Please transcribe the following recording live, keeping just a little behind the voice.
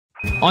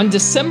On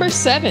December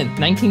 7th,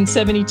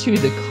 1972,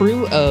 the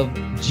crew of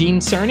Gene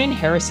Cernan,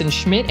 Harrison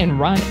Schmitt, and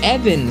Ron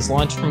Evans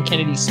launched from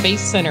Kennedy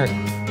Space Center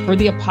for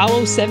the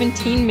Apollo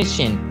 17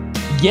 mission.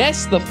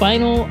 Yes, the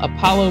final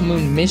Apollo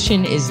moon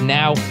mission is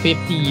now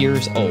 50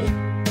 years old.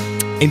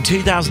 In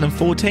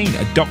 2014,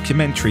 a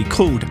documentary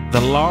called The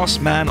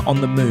Last Man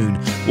on the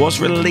Moon was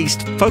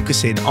released,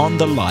 focusing on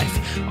the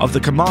life of the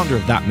commander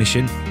of that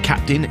mission,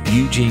 Captain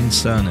Eugene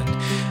Cernan.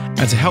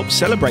 And to help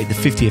celebrate the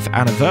 50th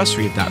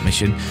anniversary of that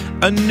mission,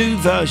 a new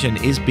version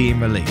is being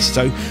released.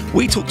 So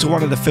we talked to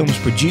one of the film's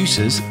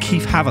producers,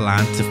 Keith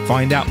Haviland, to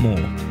find out more.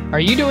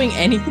 Are you doing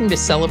anything to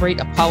celebrate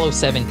Apollo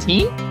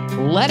 17?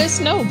 Let us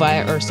know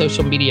via our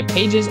social media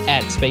pages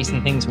at Space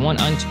and Things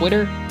 1 on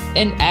Twitter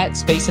and at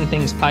Space and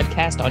Things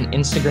Podcast on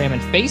Instagram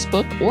and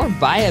Facebook, or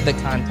via the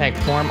contact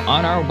form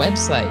on our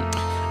website.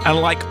 And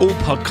like all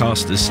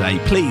podcasters say,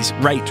 please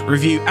rate,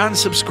 review, and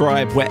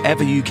subscribe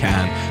wherever you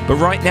can. But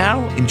right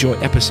now, enjoy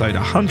episode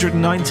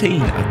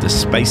 119 of the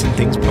Space and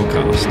Things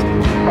podcast.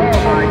 Oh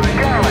my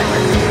God!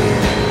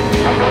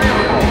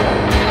 Unbelievable!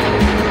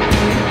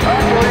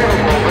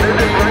 Unbelievable, but is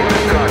it right to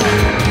touch?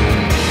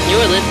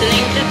 You're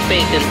listening to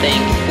Space and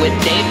Things with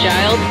Dave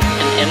Giles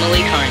and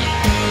Emily Carney.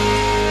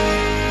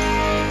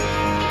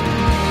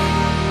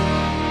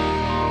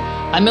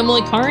 I'm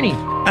Emily Carney.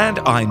 And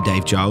I'm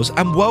Dave Giles,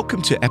 and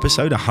welcome to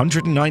episode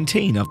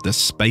 119 of the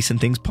Space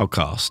and Things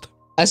podcast.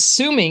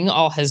 Assuming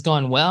all has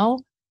gone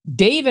well,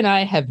 Dave and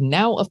I have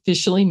now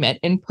officially met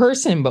in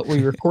person, but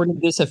we recorded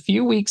this a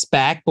few weeks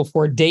back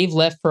before Dave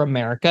left for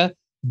America,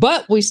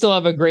 but we still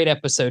have a great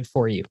episode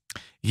for you.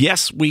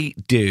 Yes, we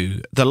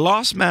do. The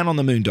Last Man on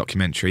the Moon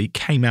documentary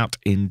came out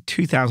in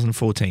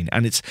 2014,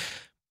 and it's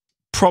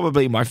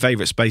probably my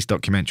favorite space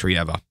documentary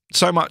ever.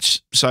 So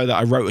much so that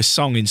I wrote a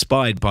song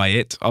inspired by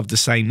it of the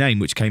same name,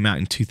 which came out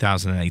in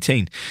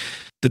 2018.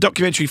 The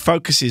documentary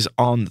focuses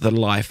on the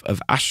life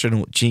of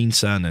astronaut Gene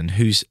Cernan,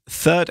 whose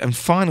third and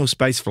final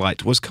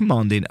spaceflight was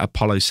commanding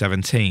Apollo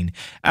 17.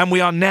 And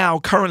we are now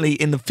currently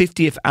in the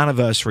 50th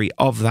anniversary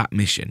of that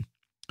mission.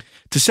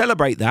 To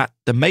celebrate that,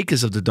 the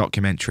makers of the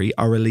documentary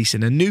are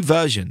releasing a new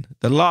version,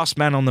 The Last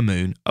Man on the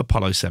Moon,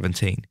 Apollo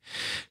 17.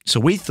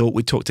 So we thought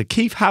we'd talk to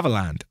Keith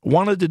Haviland,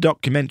 one of the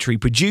documentary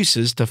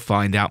producers, to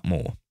find out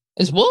more.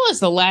 As well as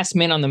The Last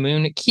Man on the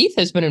Moon, Keith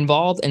has been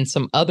involved in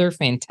some other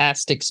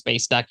fantastic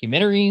space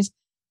documentaries,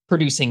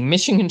 producing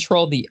Mission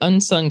Control, The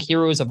Unsung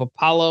Heroes of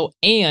Apollo,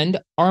 and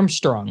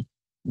Armstrong.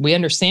 We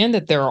understand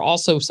that there are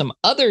also some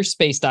other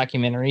space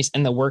documentaries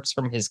in the works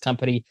from his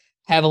company,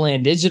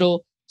 Haviland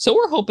Digital, so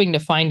we're hoping to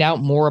find out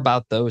more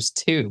about those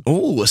too.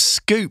 Oh, a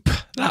scoop.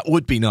 That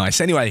would be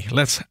nice. Anyway,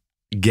 let's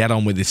get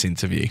on with this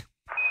interview.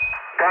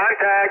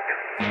 Contact.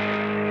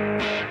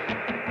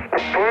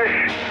 Push.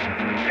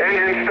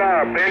 Engine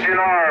stop. Engine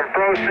arm.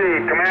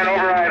 Proceed. Command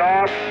override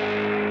off.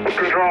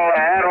 Control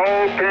add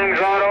hold. Pings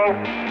auto.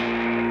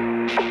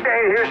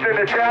 Okay, Houston,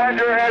 the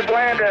Challenger has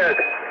landed.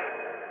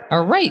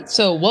 All right.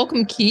 So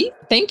welcome, Keith.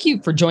 Thank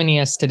you for joining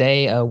us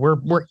today.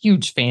 We're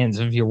huge fans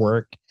of your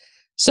work.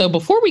 So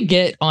before we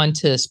get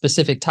onto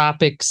specific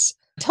topics,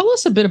 tell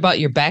us a bit about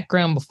your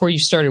background before you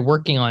started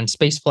working on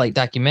spaceflight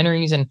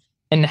documentaries,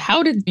 and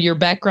how did your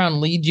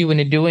background lead you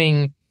into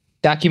doing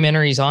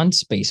documentaries on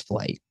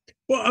spaceflight?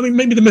 Well, I mean,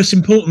 maybe the most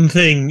important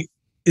thing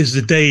is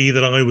the day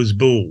that I was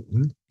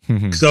born,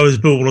 because I was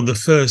born on the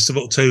 1st of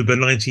October,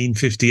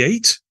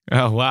 1958.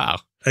 Oh, wow.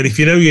 And if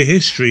you know your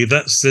history,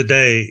 that's the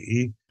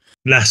day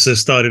NASA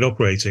started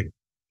operating.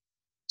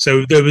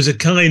 So there was a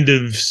kind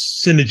of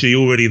synergy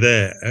already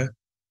there.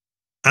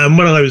 And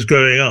when I was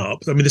growing up,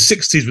 I mean, the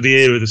 60s were the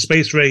era of the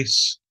space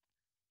race,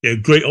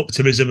 great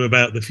optimism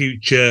about the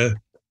future,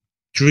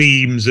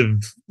 dreams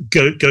of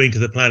going to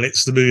the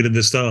planets, the moon and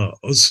the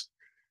stars.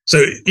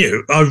 So,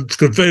 I've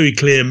got a very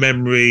clear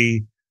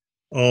memory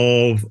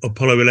of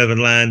Apollo 11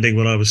 landing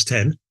when I was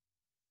 10.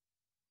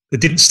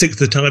 It didn't stick to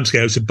the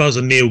timescale, so Buzz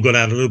and Neil got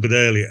out a little bit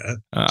earlier,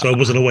 so I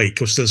wasn't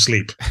awake, I was still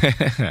asleep.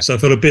 So I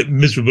felt a bit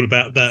miserable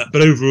about that.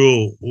 But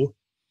overall,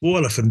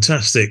 what a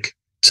fantastic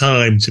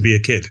time to be a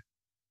kid.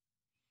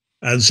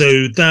 And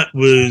so that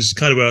was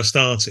kind of where I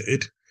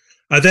started.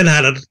 I then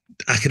had an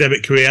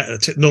academic career, a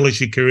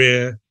technology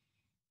career,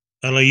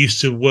 and I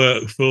used to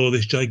work for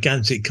this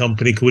gigantic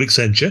company called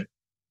Accenture,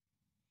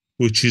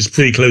 which is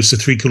pretty close to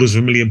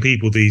 750,000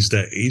 people these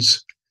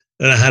days.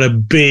 And I had a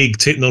big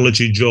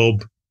technology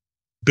job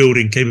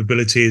building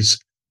capabilities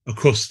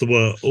across the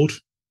world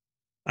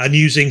and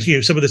using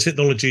some of the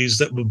technologies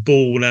that were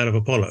born out of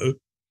Apollo.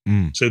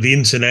 So the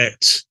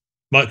internet,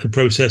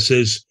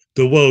 microprocessors,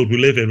 the world we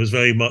live in was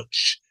very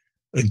much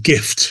a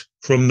gift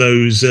from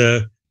those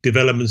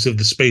developments of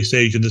the space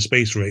age and the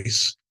space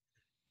race.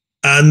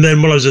 And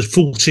then when I was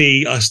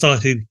 40, I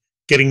started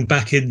getting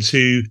back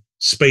into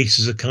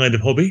space as a kind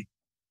of hobby.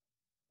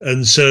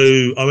 And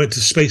so I went to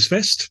Space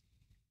Fest,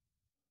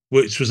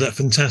 which was that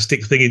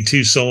fantastic thing in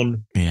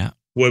Tucson,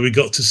 where we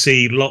got to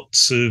see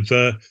lots of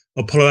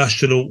Apollo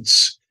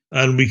astronauts,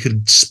 and we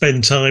could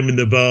spend time in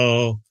the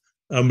bar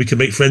and we could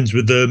make friends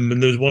with them.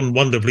 And there was one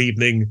wonderful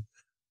evening.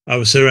 I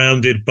was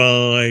surrounded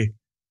by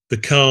the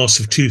cast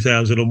of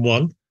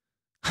 2001,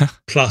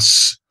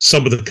 plus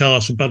some of the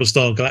cast from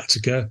Battlestar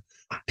Galactica,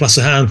 plus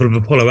a handful of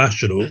Apollo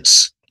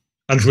astronauts.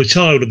 And for a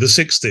child of the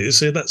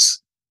 60s,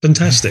 that's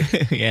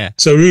fantastic. Yeah.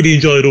 So I really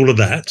enjoyed all of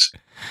that.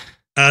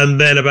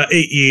 And then about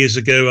 8 years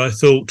ago, I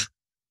thought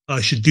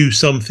I should do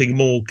something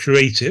more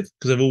creative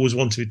because I've always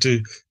wanted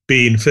to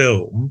be in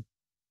film.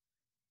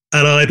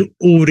 And I'd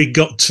already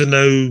got to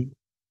know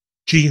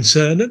Gene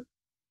Cernan.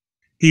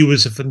 He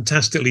was a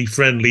fantastically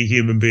friendly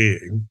human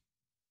being,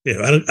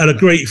 and a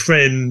great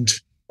friend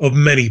of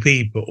many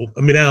people.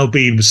 I mean, Al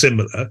Bean was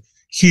similar,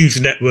 huge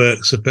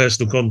networks of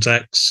personal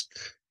contacts,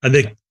 and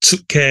they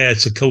took care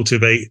to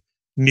cultivate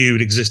new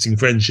and existing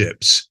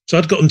friendships. So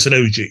I'd gotten to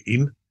know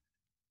Gene,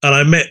 and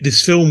I met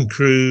this film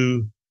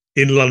crew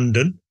in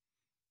London,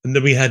 and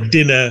then we had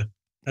dinner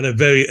at a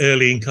very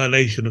early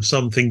incarnation of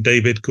something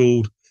David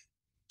called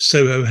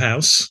Soho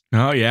House.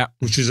 Oh, yeah.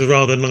 Which is a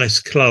rather nice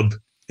club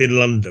in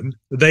London.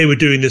 They were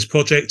doing this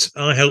project.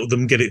 I helped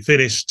them get it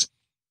finished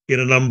in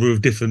a number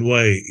of different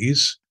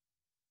ways.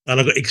 And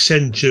I got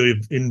Accenture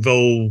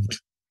involved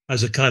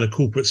as a kind of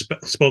corporate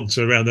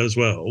sponsor around that as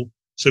well.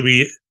 So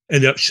we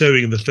ended up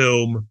showing the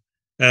film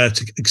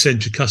to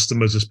Accenture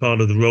customers as part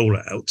of the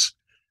rollout.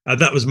 And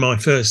that was my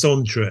first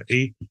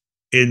entree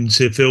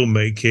into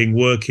filmmaking,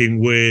 working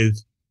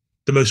with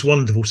the most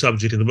wonderful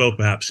subject in the world,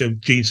 perhaps,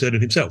 Gene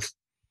Cernan himself.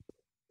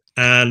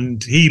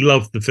 And he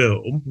loved the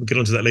film. We'll get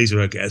onto that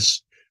later, I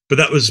guess. But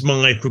that was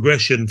my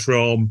progression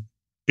from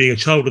being a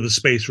child of the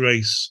space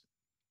race,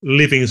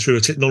 living through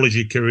a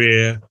technology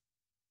career,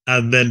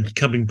 and then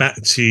coming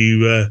back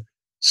to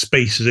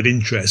space as an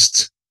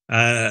interest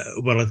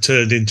when I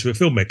turned into a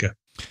filmmaker.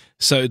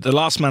 So The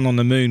Last Man on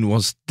the Moon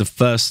was the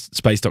first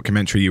space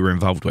documentary you were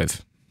involved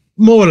with?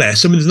 More or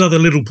less. I mean, there's another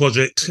little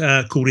project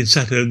called In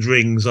Saturn's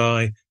Rings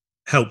I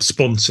helped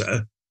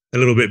sponsor a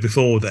little bit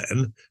before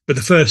then. But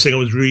the first thing I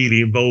was really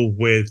involved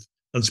with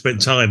and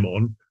spent time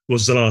on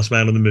was The Last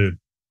Man on the Moon.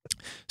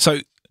 So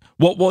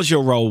what was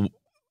your role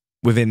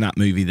within that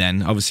movie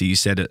then? Obviously, you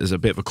said it as a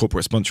bit of a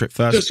corporate sponsor at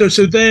first.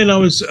 So then I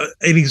was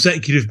an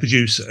executive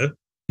producer.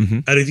 Mm-hmm.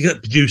 And an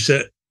executive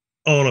producer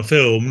on a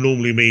film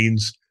normally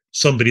means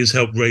somebody has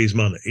helped raise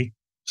money.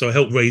 So I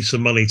helped raise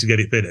some money to get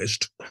it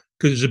finished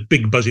because it was a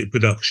big budget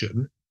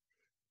production.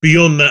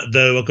 Beyond that,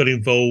 though, I got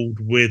involved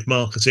with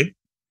marketing.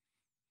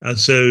 And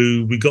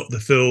so we got the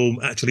film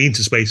actually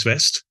into Space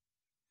Fest,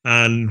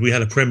 and we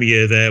had a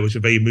premiere there, which was a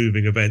very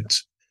moving event.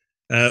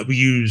 We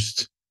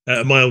used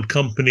my old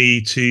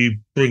company to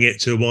bring it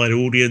to a wider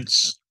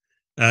audience.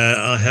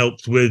 I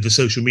helped with the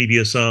social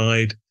media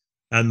side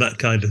and that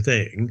kind of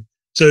thing.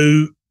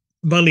 So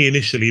money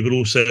initially, but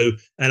also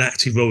an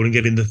active role in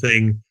getting the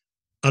thing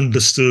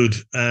understood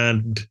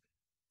and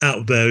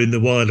out there in the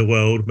wider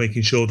world,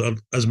 making sure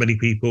that as many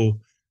people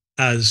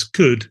as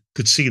could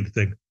see the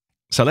thing.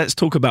 So let's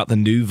talk about the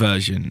new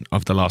version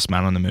of The Last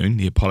Man on the Moon,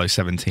 the Apollo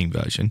 17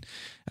 version.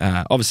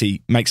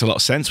 Obviously, makes a lot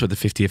of sense with the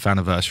 50th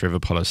anniversary of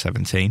Apollo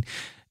 17.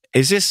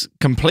 Is this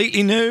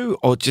completely new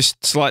or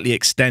just slightly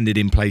extended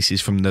in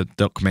places from the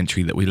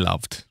documentary that we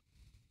loved?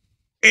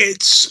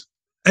 It's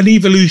an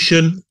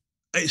evolution.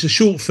 It's a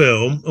short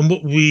film. And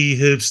what we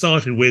have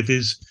started with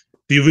is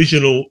the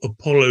original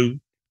Apollo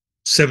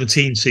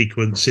 17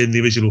 sequence in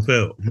the original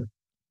film.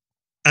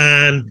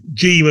 And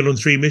G went on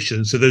 3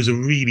 missions. So those are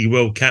really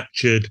well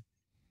captured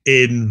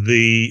in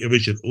the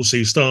original. So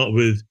you start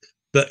with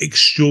the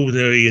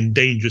extraordinary and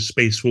dangerous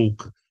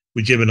spacewalk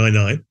with Gemini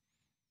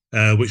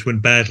 9, which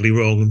went badly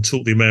wrong and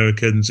taught the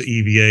Americans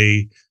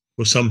EVA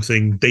was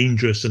something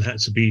dangerous and had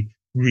to be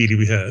really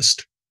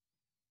rehearsed.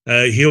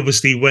 He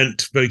obviously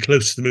went very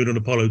close to the moon on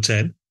Apollo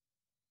 10.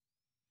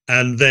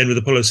 And then with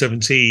Apollo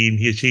 17,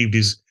 he achieved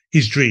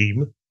his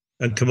dream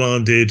and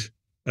commanded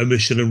a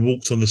mission and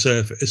walked on the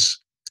surface.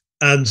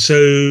 And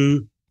so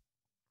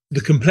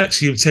the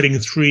complexity of telling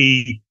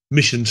 3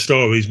 mission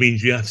stories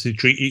means you have to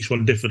treat each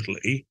one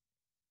differently.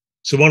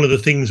 So one of the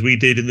things we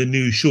did in the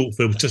new short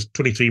film, just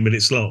 23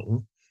 minutes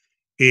long,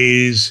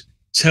 is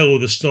tell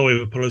the story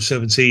of Apollo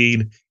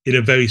 17 in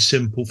a very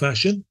simple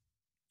fashion.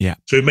 Yeah.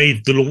 So we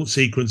made the launch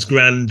sequence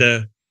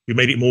grander, we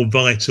made it more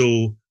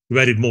vital, we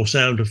added more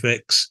sound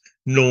effects,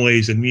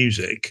 noise and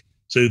music.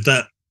 So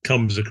that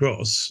comes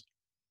across.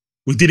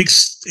 We did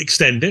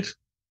extend it.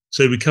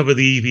 So we cover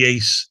the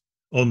EVAs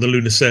on the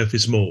lunar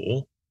surface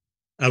more.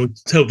 I would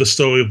tell the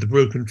story of the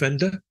broken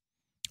fender.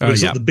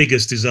 It's not the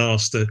biggest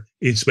disaster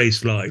in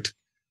spaceflight,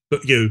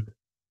 but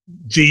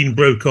Gene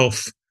broke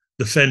off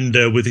the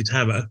fender with his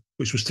hammer,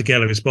 which was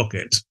together in his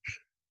pocket.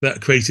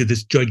 That created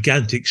this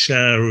gigantic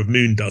shower of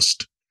moon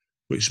dust,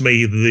 which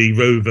made the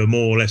rover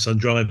more or less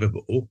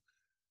undrivable.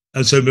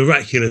 And so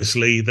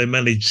miraculously, they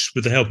managed,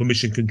 with the help of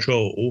mission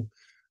control,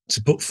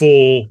 to put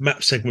 4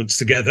 map segments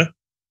together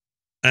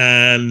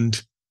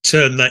and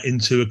turn that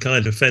into a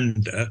kind of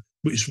fender,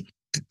 which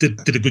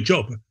did a good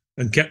job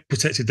and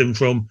protected them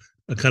from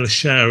a kind of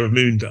shower of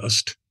moon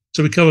dust.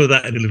 So we cover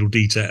that in a little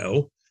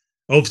detail.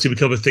 Obviously, we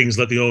cover things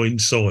like the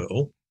orange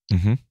soil.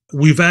 Mm-hmm.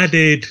 We've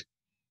added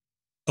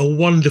a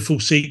wonderful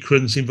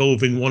sequence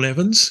involving Ron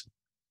Evans.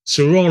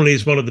 So Ron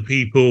is one of the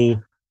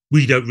people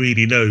we don't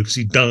really know because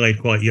he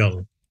died quite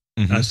young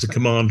as the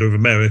commander of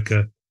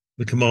America,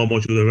 the command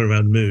module that went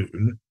around the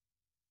moon.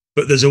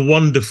 But there's a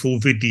wonderful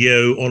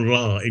video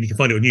online, you can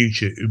find it on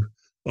YouTube,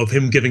 of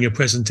him giving a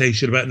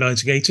presentation about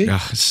 1980.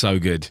 Oh, so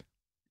good.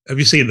 Have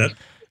you seen that?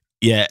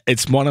 Yeah,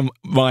 it's one of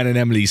mine and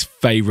Emily's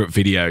favourite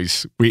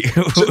videos.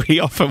 We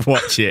often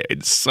watch it.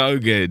 It's so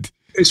good.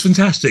 It's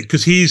fantastic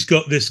because he's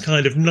got this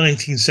kind of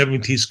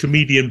 1970s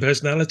comedian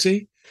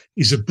personality.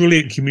 He's a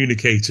brilliant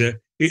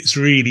communicator. It's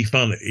really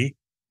funny.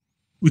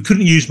 We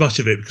couldn't use much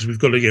of it because we've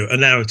got a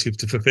narrative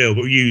to fulfill,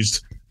 but we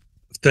used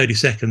 30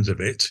 seconds of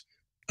it.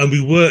 And we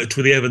worked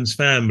with the Evans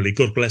family,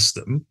 God bless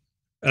them,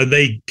 and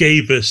they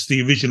gave us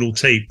the original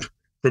tape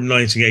from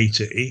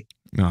 1980.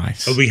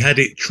 Nice. And we had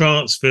it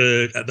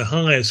transferred at the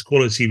highest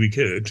quality we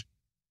could.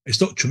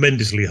 It's not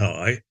tremendously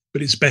high,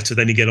 but it's better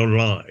than you get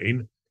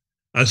online.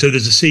 And so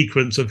there's a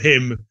sequence of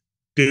him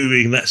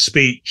doing that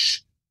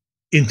speech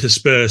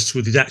interspersed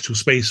with his actual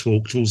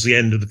spacewalk towards the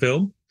end of the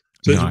film.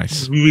 So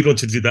nice. We really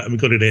wanted to do that, and we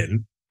got it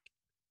in.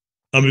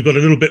 And we've got a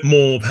little bit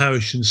more of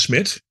Harrison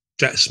Smith,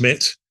 Jack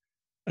Smith.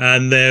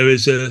 And there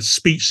is a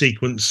speech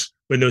sequence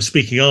when they were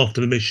speaking after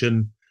the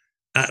mission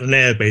at an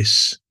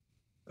airbase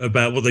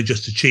about what they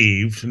just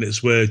achieved. And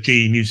it's where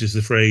Gene uses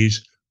the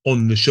phrase,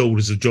 on the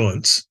shoulders of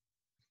giants.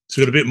 So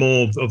we've got a bit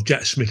more of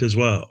Jack Smith as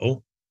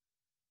well.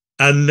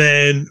 And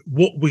then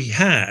what we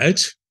had,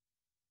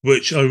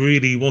 which I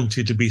really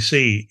wanted to be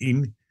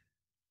seen,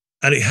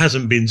 and it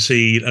hasn't been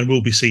seen and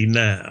will be seen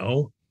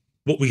now,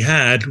 what we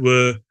had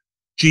were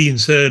Gene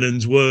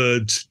Cernan's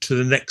words to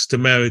the next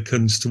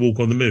Americans to walk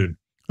on the moon.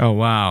 Oh,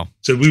 wow.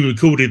 So we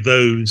recorded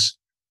those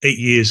 8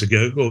 years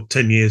ago or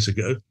 10 years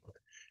ago.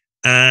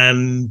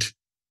 And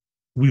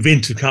we've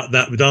intercut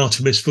that with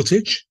Artemis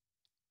footage,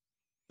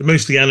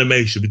 mostly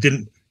animation. We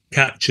didn't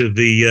capture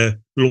the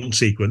launch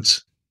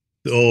sequence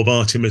of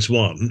Artemis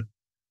 1,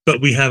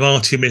 but we have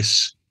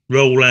Artemis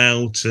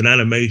rollout and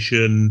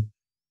animation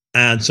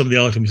and some of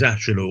the Artemis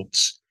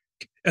astronauts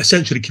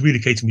essentially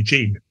communicating with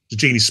Gene. So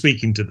Gene is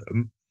speaking to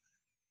them.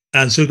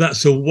 And so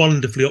that's a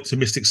wonderfully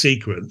optimistic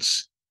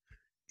sequence.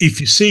 If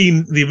you've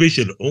seen the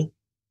original,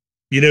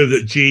 you know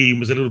that Gene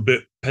was a little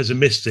bit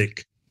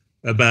pessimistic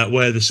about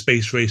where the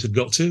space race had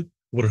got to,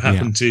 what had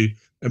happened to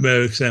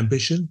America's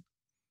ambition.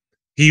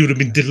 He would have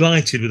been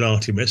delighted with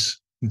Artemis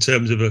in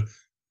terms of a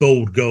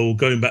bold goal,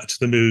 going back to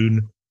the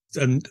moon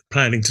and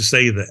planning to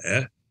stay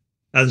there.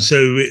 And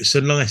so it's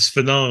a nice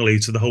finale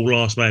to the whole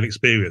Last Man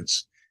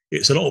experience.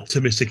 It's an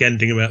optimistic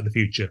ending about the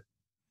future.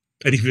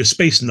 And if you're a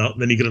space nut,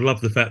 then you're going to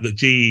love the fact that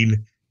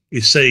Gene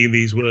is saying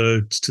these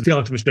words to the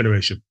Artemis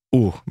generation.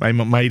 Oh,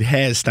 made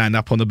hairs stand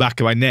up on the back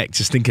of my neck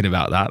just thinking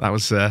about that.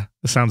 That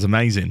sounds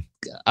amazing.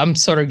 I'm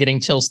sort of getting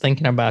chills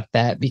thinking about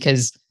that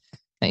because,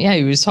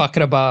 he was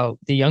talking about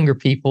the younger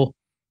people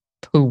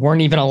who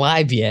weren't even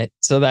alive yet.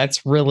 So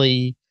that's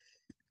really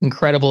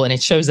incredible. And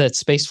it shows that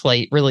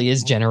spaceflight really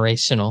is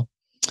generational.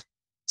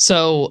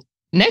 So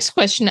next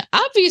question.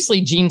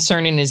 Obviously, Gene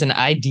Cernan is an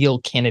ideal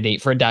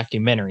candidate for a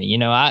documentary.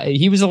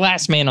 He was the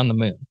last man on the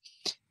moon.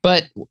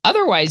 But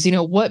otherwise,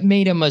 what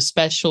made him a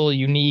special,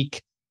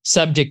 unique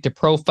subject to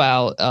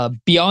profile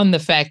beyond the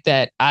fact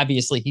that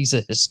obviously he's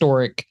a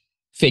historic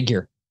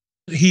figure?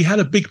 He had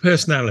a big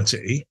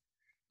personality.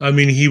 I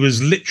mean, he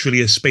was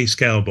literally a space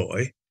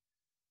cowboy.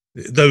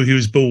 Though he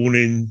was born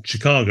in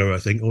Chicago, I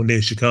think, or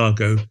near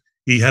Chicago,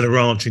 he had a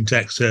ranch in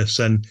Texas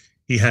and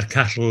he had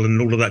cattle, and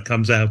all of that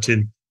comes out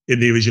in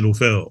the original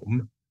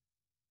film.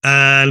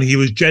 And he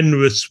was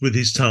generous with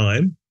his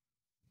time.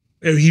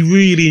 He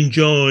really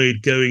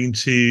enjoyed going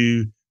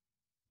to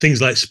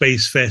things like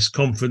Space Fest,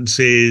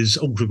 conferences,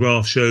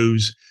 autograph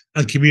shows,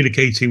 and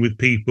communicating with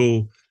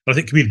people. I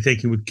think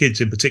communicating with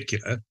kids in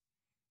particular.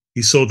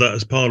 He saw that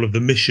as part of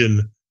the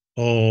mission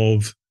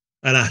of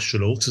an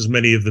astronaut, as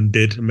many of them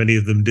did and many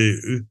of them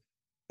do.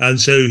 And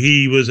so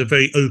he was a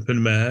very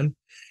open man.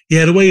 He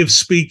had a way of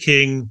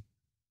speaking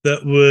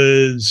that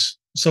was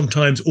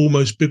sometimes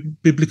almost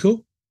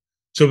biblical.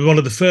 So one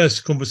of the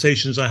first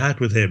conversations I had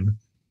with him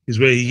is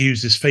where he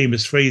used this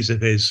famous phrase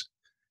of his,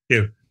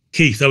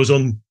 Keith, I was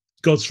on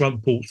God's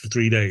front porch for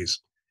 3 days.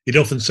 He'd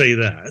often say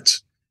that,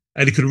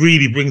 and he could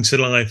really bring to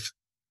life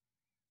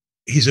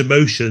his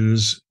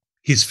emotions,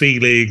 his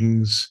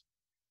feelings,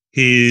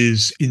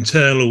 his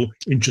internal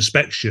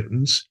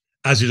introspections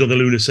as he was on the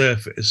lunar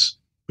surface,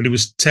 when he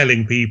was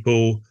telling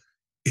people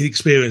his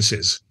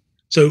experiences.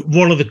 So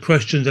one of the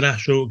questions an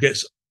astronaut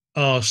gets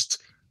asked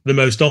the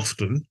most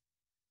often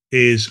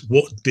is,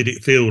 what did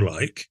it feel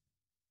like?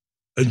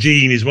 And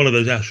Gene is one of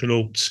those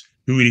astronauts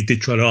who really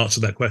did try to answer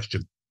that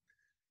question.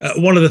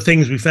 One of the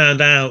things we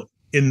found out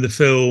in the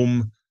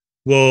film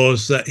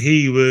was that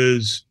he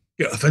was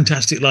a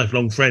fantastic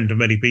lifelong friend of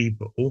many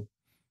people.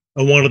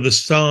 And one of the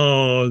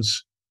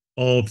stars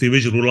of the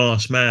original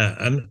Last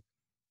Man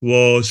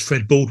was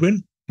Fred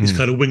Baldwin, his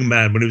kind of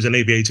wingman when he was an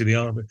aviator in the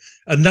army.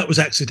 And that was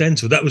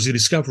accidental. That was a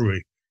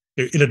discovery.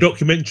 In a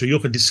documentary, you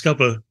often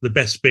discover the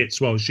best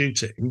bits while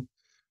shooting.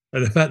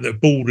 And the fact that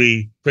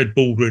Fred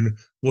Baldwin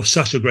was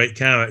such a great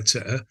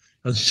character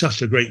and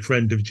such a great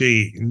friend of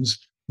Gene's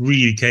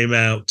really came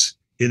out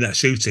in that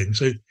shooting.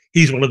 So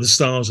he's one of the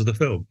stars of the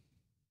film.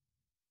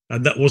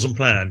 And that wasn't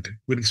planned.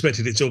 We'd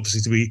expected it to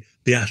obviously to be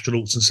the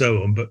astronauts and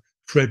so on, but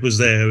Fred was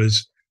there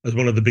as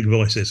one of the big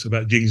voices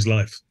about Gene's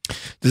life.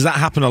 Does that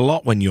happen a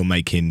lot when you're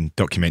making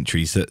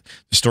documentaries, that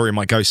the story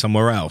might go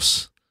somewhere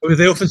else? Well,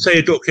 they often say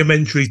a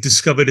documentary is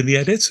discovered in the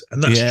edit,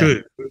 and that's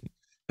true.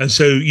 And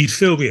so you'd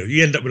film,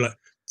 you end up with like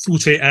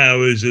 48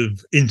 hours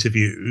of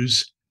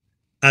interviews,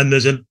 and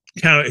there's a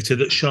character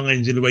that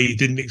shines in a way you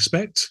didn't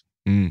expect.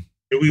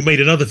 We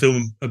made another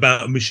film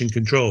about mission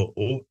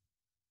control,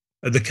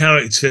 and the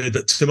character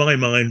that, to my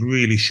mind,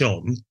 really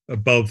shone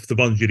above the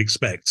ones you'd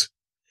expect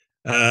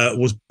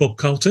was Bob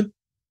Carlton.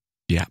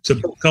 Yeah. So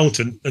Bob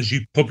Carlton, as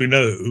you probably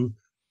know,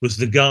 was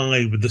the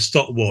guy with the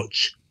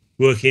stopwatch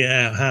working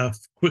out how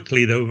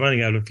quickly they were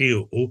running out of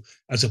fuel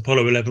as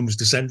Apollo 11 was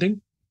descending.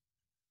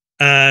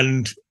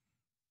 And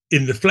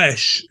in the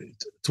flesh,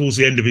 towards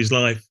the end of his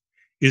life,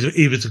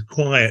 he was a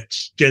quiet,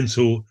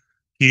 gentle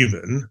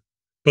human,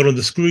 but on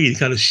the screen, he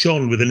kind of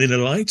shone with an inner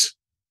light.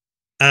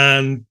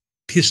 And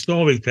his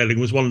storytelling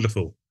was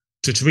wonderful.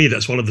 So to me,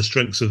 that's one of the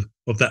strengths of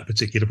that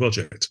particular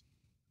project.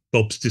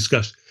 Bob's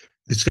discussion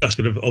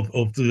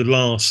of the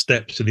last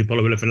steps of the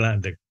Apollo 11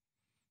 landing.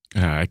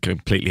 I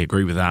completely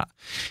agree with that.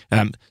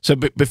 So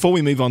before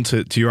we move on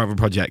to your other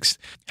projects,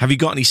 have you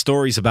got any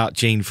stories about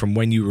Gene from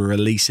when you were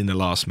releasing The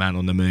Last Man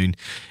on the Moon?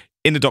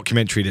 In the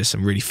documentary, there's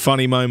some really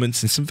funny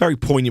moments and some very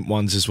poignant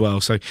ones as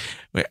well. So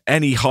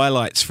any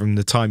highlights from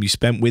the time you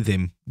spent with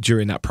him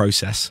during that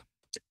process?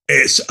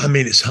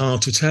 It's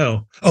hard to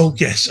tell. Oh,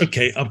 yes.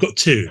 Okay, I've got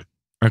two.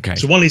 Okay.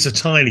 So one is a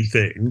tiny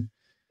thing.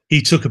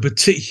 He took a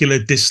particular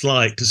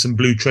dislike to some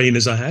blue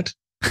trainers I had,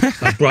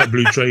 like bright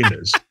blue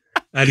trainers.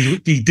 And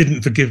he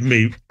didn't forgive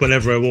me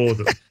whenever I wore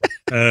them.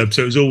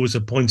 So it was always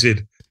a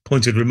pointed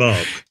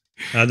remark.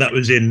 And that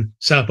was in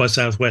South by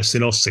Southwest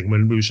in Austin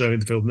when we were showing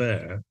the film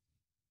there.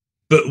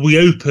 But we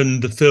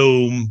opened the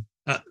film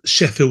at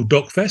Sheffield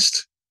Doc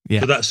Fest. Yeah.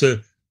 So that's a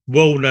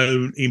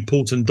well-known,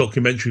 important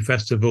documentary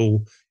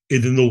festival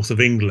in the north of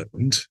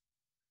England.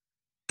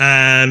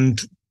 And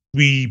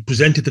we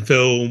presented the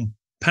film,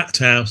 packed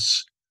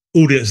house,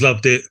 audience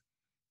loved it.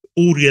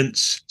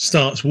 Audience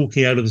starts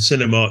walking out of the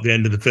cinema at the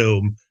end of the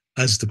film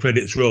as the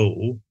credits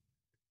roll.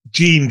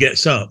 Gene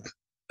gets up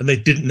and they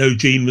didn't know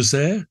Gene was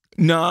there.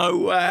 No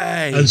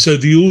way. And so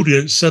the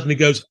audience suddenly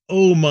goes,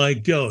 oh my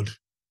God.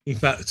 In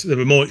fact, there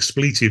were more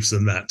expletives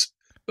than that.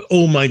 But,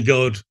 oh my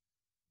God,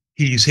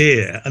 he's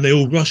here. And they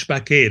all rush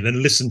back in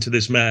and listen to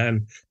this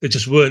man they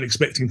just weren't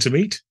expecting to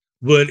meet,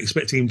 weren't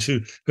expecting him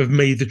to have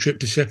made the trip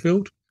to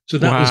Sheffield. So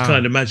that was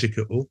kind of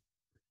magical.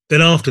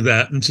 Then after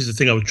that, and this is the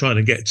thing I was trying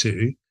to get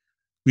to,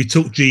 we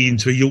took Gene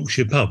to a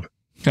Yorkshire pub.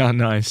 Oh,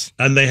 nice.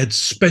 And they had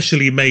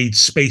specially made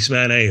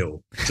Spaceman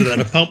Ale. So they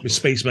had a pump with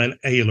Spaceman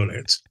Ale on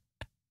it.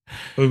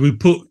 And we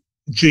put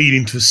Gene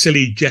into a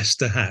silly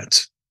jester hat,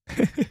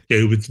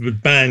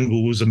 with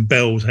bangles and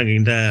bells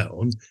hanging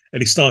down.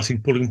 And he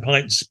started pulling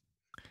pints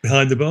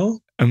behind the bar.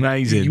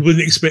 Amazing. You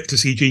wouldn't expect to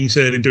see Gene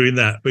Cernan doing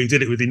that, but he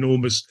did it with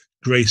enormous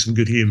grace and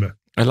good humour.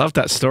 I love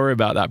that story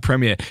about that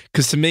premiere,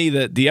 because to me,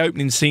 the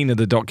opening scene of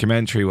the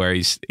documentary where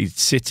he's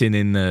sitting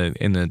in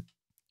the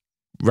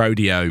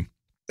rodeo,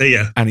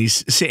 and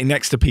he's sitting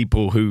next to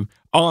people who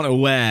aren't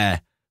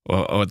aware,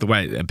 or the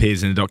way it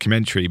appears in the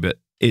documentary, but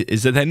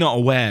is that they're not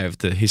aware of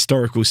the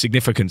historical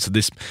significance of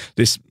this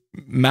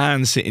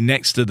man sitting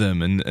next to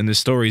them, and the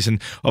stories, and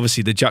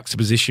obviously the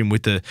juxtaposition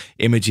with the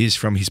images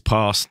from his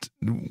past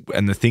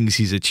and the things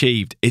he's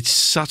achieved. It's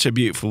such a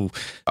beautiful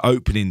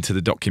opening to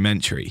the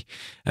documentary.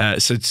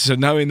 So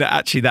knowing that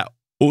actually that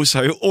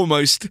also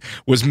almost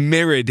was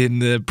mirrored in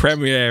the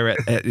premiere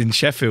in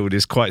Sheffield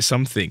is quite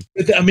something.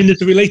 I mean,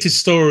 there's a related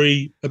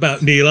story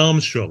about Neil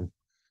Armstrong.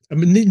 I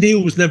mean,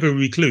 Neil was never a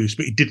recluse,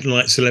 but he didn't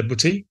like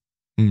celebrity.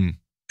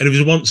 And he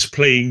was once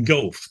playing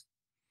golf,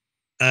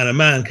 and a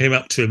man came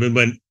up to him and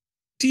went,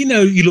 do you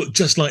know you look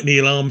just like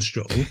Neil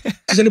Armstrong?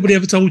 Has anybody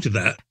ever told you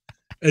that?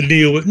 And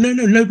Neil went, no,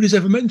 nobody's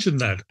ever mentioned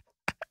that.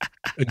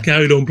 And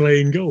carried on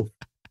playing golf.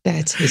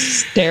 That's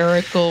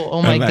hysterical.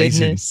 Oh, my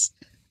goodness.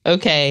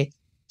 Okay.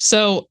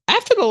 So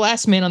after The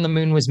Last Man on the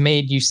Moon was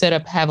made, you set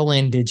up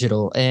Haviland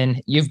Digital,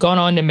 and you've gone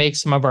on to make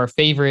some of our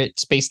favorite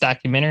space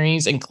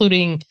documentaries,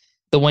 including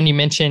the one you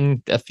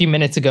mentioned a few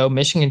minutes ago,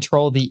 Mission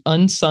Control, The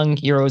Unsung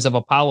Heroes of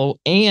Apollo,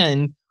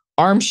 and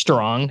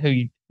Armstrong, who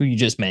you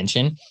just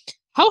mentioned.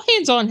 How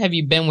hands-on have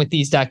you been with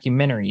these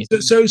documentaries?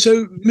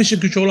 So Mission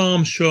Control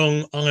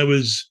Armstrong, I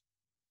was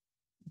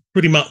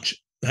pretty much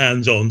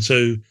hands-on.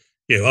 So,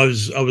 I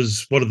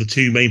was one of the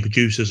two main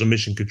producers on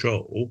Mission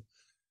Control.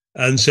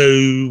 And so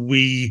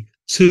we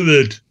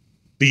toured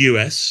the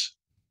US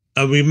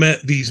and we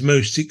met these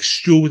most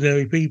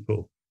extraordinary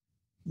people.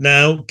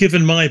 Now,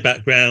 given my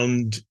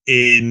background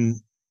in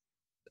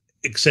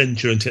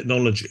Accenture and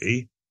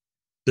technology,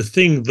 the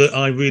thing that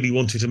I really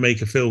wanted to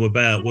make a film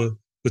about were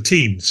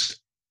teams.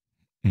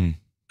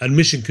 And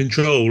Mission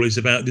Control is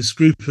about this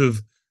group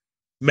of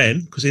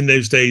men, because in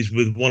those days,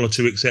 with one or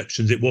two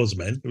exceptions, it was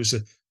men. It was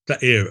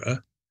that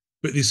era.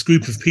 But this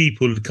group of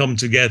people had come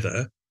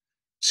together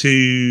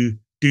to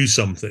do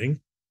something.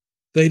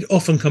 they'd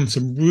often come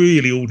from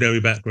really ordinary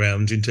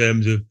backgrounds in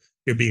terms of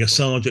being a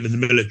sergeant in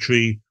the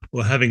military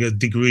or having a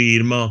degree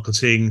in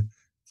marketing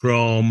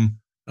from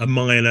a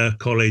minor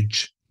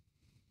college.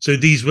 So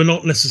these were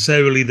not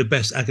necessarily the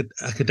best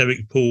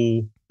academic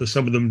pool, but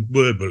some of them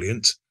were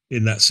brilliant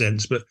in that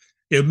sense. But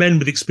men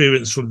with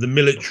experience from the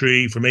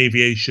military, from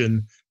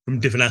aviation, from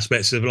different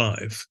aspects of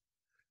life.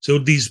 So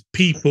these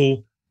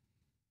people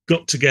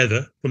got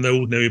together from their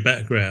ordinary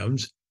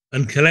backgrounds,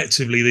 and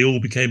collectively they all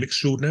became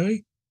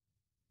extraordinary.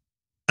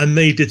 And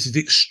they did the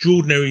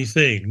extraordinary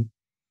thing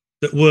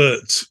that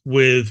worked,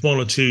 with one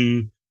or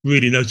two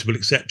really notable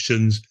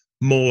exceptions,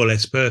 more or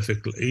less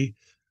perfectly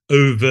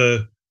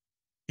over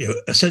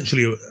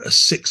essentially a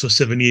 6 or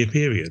 7 year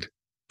period.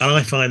 And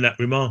I find that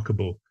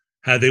remarkable,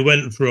 how they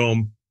went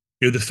from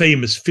the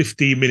famous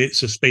 15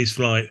 minutes of space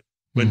flight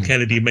when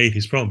Kennedy made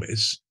his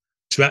promise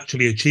to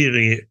actually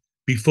achieving it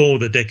before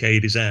the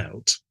decade is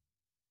out,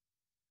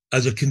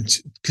 as a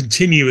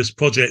continuous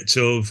project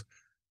of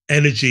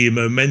energy and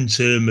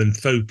momentum and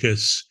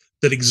focus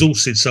that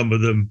exhausted some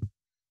of them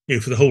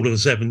for the whole of the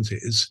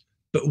 70s.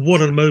 But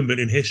what a moment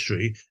in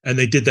history. And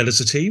they did that as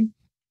a team.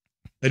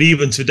 And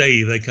even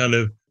today, they kind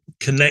of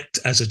connect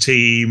as a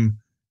team,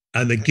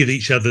 and they give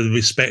each other the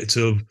respect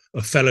of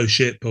a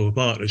fellowship or a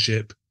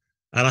partnership.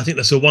 And I think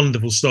that's a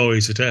wonderful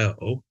story to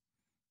tell.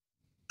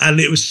 And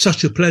it was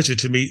such a pleasure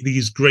to meet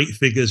these great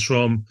figures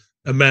from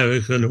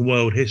American and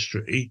world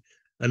history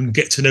and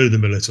get to know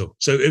them a little.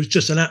 So it was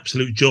just an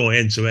absolute joy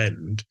end to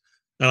end.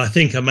 And I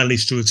think I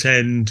managed to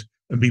attend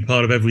and be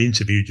part of every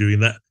interview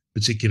during that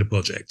particular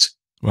project.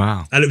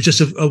 Wow. And it was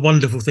just a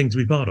wonderful thing to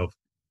be part of.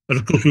 And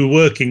of course, we were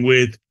working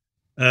with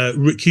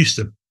Rick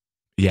Houston.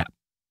 Yeah.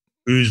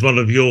 Who's one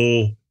of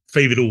your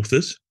favorite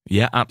authors.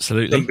 Yeah,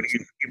 absolutely. Somebody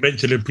you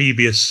mentioned in a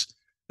previous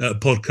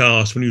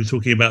podcast when you were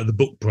talking about the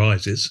book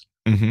prizes.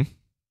 Mm-hmm.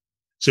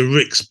 So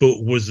Rick's book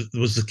was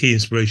the key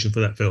inspiration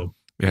for that film.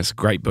 Yeah, it's a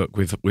great book.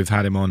 We've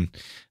had him on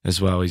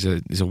as well. He's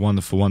a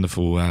wonderful,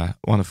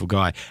 wonderful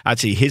guy.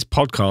 Actually, his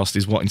podcast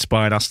is what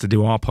inspired us to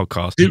do our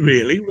podcast. Did it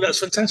really? Well, that's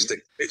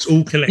fantastic. It's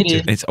all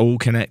connected. It's all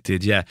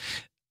connected. Yeah.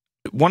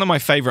 One of my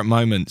favorite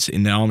moments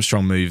in the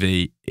Armstrong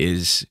movie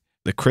is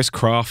the Chris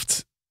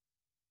Kraft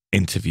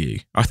interview.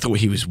 I thought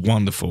he was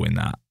wonderful in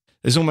that.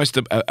 There's almost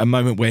a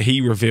moment where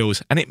he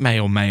reveals, and it may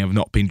or may have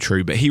not been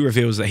true, but he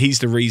reveals that he's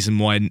the reason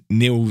why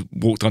Neil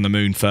walked on the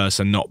moon first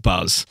and not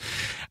Buzz.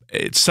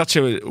 It's such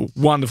a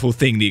wonderful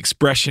thing. The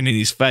expression in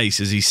his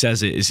face as he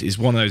says it is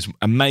one of those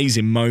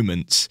amazing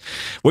moments.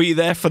 Were you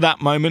there for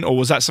that moment, or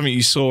was that something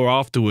you saw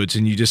afterwards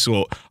and you just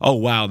thought, oh,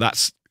 wow,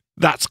 that's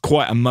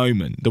quite a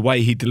moment, the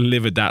way he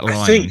delivered that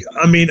line?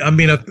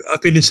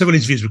 I've been in several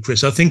interviews with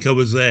Chris. I think I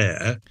was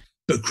there,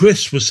 but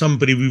Chris was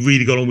somebody we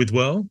really got on with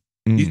well.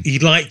 He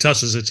liked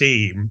us as a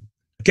team.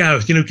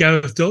 Gareth,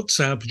 Gareth Dodds,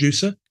 our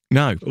producer?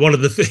 No. One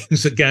of the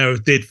things that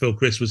Gareth did for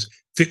Chris was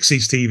fix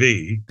his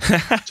TV.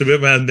 So we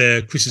went around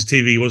there, Chris's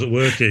TV wasn't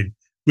working.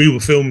 We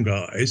were film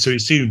guys, so he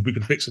assumed we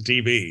could fix a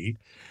TV.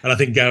 And I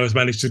think Gareth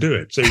managed to do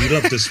it. So he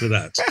loved us for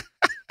that.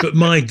 But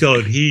my God,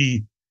 at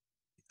the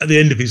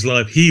end of his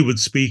life, he would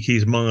speak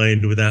his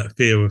mind without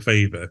fear or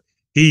favour.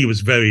 He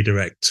was very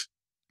direct.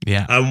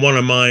 Yeah. And one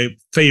of my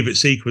favourite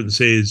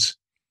sequences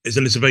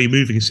and it's a very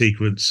moving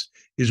sequence,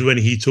 is when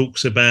he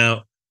talks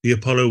about the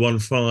Apollo 1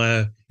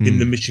 fire in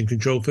the mission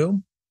control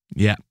film.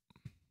 Yeah.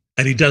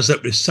 And he does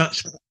that with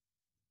such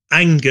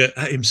anger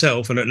at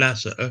himself and at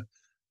NASA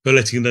for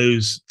letting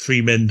those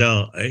 3 men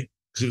die,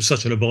 because it was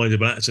such an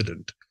avoidable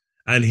accident.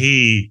 And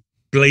he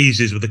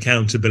blazes with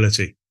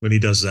accountability when he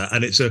does that.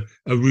 And it's a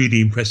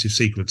really impressive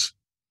sequence.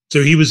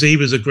 So he was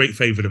a great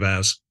favorite of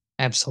ours.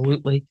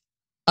 Absolutely.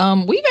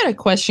 We've had a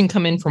question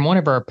come in from one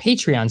of our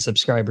Patreon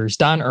subscribers,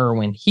 Don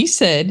Irwin. He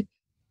said,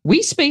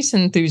 we space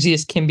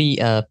enthusiasts can be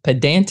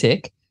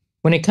pedantic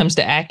when it comes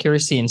to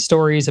accuracy and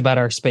stories about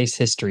our space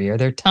history. Are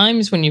there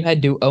times when you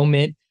had to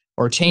omit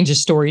or change a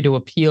story to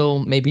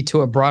appeal maybe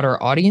to a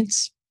broader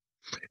audience?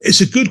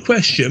 It's a good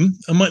question.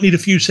 I might need a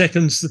few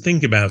seconds to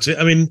think about it.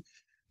 I mean,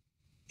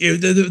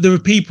 there are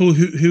people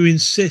who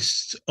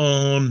insist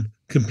on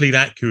complete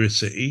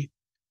accuracy.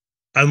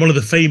 And one of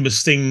the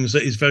famous things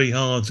that is very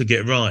hard to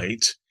get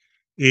right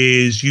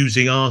is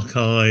using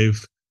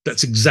archive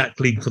that's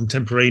exactly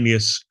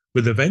contemporaneous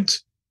with the event,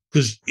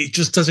 because it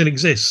just doesn't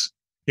exist.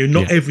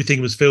 Not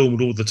everything was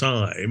filmed all the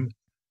time.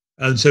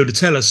 And so to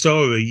tell a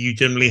story, you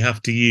generally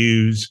have to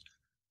use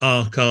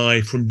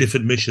archive from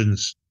different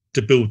missions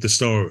to build the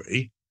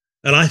story.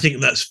 And I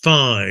think that's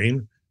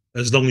fine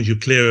as long as you're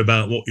clear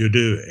about what you're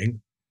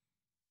doing.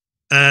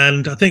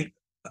 And I think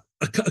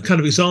a kind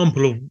of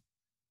example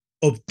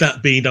of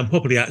that being done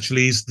properly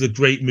actually is the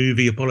great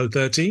movie Apollo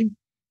 13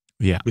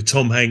 with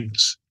Tom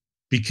Hanks,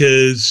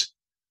 because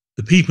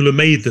the people who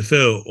made the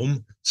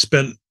film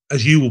spent,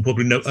 as you will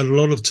probably know, a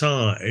lot of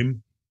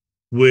time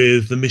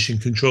with the mission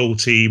control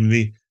team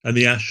and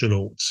the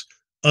astronauts,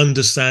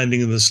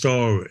 understanding the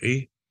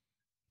story.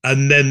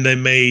 And then they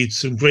made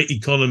some great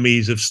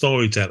economies of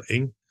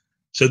storytelling.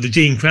 So the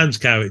Gene Kranz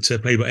character,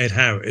 played by Ed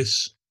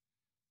Harris,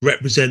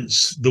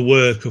 represents the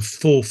work of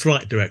 4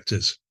 flight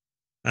directors.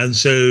 And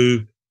so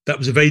that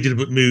was a very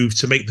deliberate move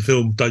to make the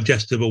film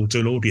digestible to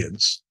an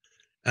audience.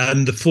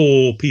 And the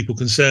 4 people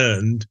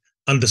concerned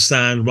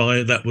understand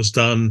why that was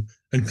done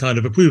and kind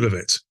of approve of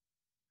it.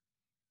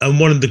 And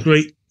one of the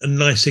great and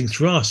nice things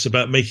for us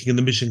about making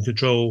the Mission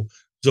Control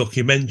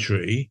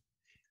documentary,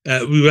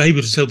 we were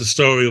able to tell the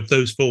story of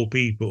those 4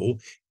 people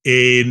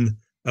in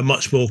a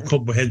much more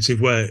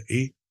comprehensive way.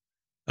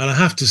 And I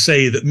have to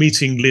say that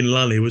meeting Lynn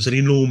Lunny was an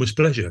enormous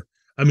pleasure.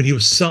 I mean, he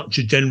was such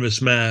a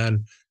generous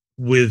man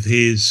with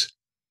his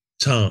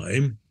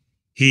time.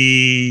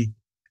 He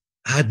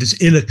had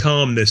this inner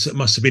calmness that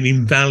must have been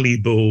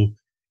invaluable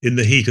in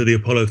the heat of the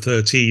Apollo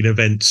 13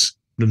 events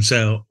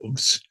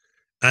themselves.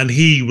 And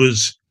he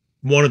was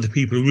one of the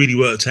people who really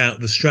worked out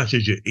the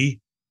strategy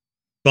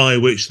by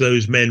which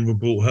those men were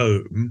brought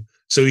home.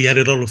 So he had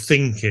a lot of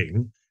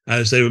thinking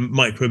as they were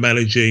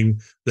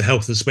micromanaging the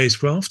health of the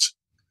spacecraft.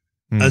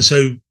 And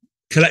so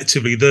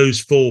collectively,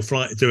 those 4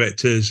 flight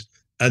directors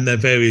and their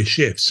various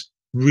shifts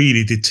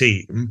really did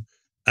team.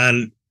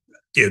 And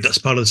that's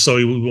part of the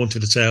story we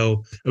wanted to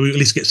tell, and we at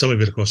least get some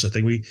of it across. I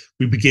think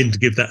we begin to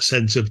give that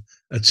sense of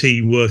a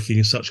team working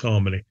in such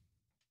harmony.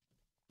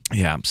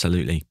 Yeah,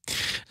 absolutely.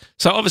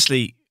 So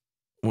obviously,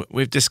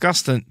 we've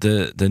discussed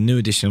the new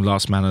edition of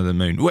Last Man on the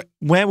Moon.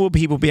 Where will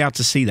people be able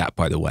to see that,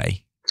 by the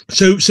way?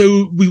 So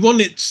we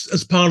want it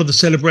as part of the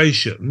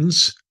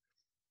celebrations,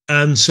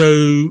 and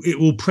so it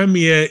will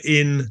premiere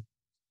in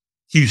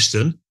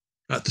Houston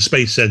at the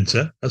Space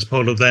Center as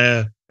part of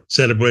their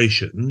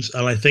celebrations.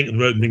 And I think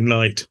the opening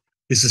night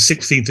is the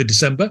 16th of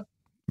December.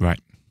 Right.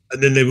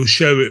 And then they will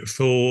show it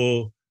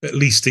for at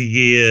least a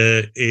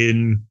year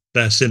in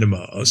their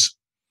cinemas.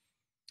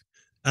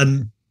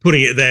 And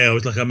putting it there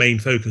was like our main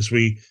focus.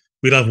 We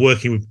love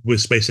working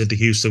with Space Center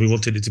Houston. We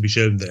wanted it to be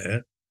shown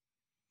there.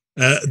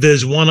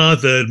 There's one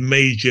other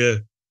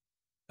major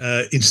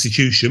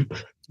institution,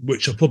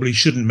 which I probably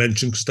shouldn't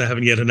mention because they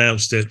haven't yet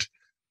announced it,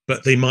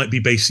 but they might be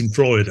based in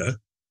Florida,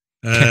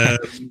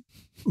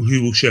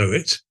 who will show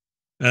it.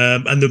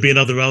 And there'll be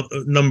another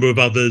number of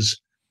others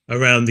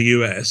around the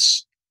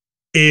US.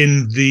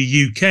 In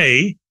the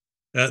UK,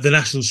 the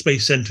National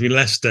Space Centre in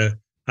Leicester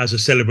has a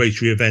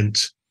celebratory event,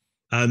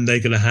 and they're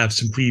going to have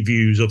some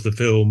previews of the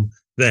film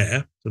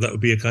there. So that would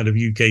be a kind of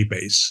UK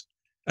base.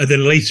 And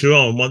then later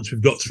on, once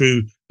we've got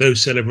through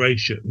those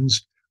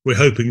celebrations, we're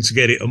hoping to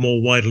get it on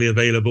more widely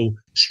available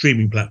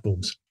streaming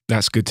platforms.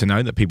 That's good to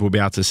know that people will be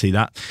able to see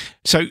that.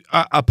 So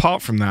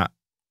apart from that,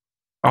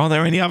 are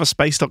there any other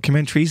space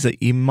documentaries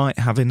that you might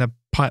have in a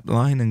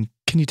pipeline? And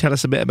can you tell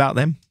us a bit about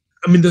them?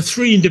 I mean, the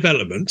 3 in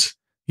development.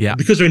 Yeah.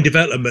 Because they're in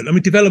development. I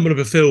mean, development of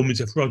a film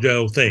is a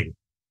fragile thing.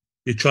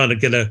 You're trying to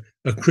get a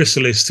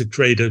chrysalis to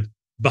create a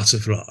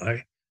butterfly.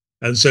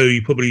 And so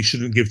you probably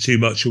shouldn't give too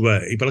much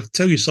away. But I can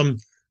tell you some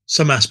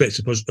aspects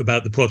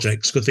about the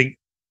projects, because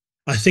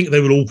I think they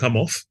will all come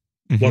off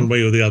one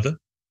way or the other.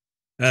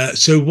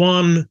 So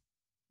one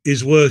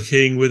is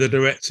working with a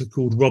director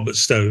called Robert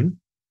Stone.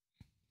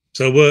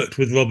 So I worked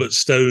with Robert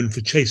Stone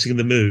for Chasing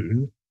the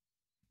Moon,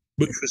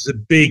 which was a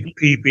big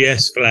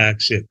PBS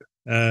flagship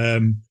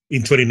in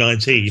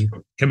 2019,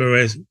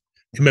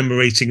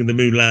 commemorating the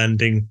moon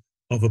landing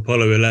of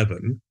Apollo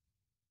 11.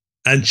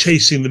 And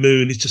Chasing the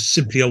Moon is just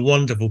simply a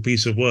wonderful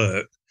piece of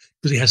work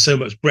because it has so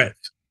much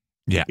breadth.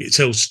 Yeah. It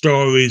tells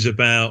stories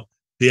about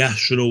the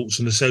astronauts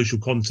and the social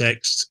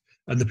context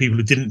and the people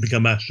who didn't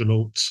become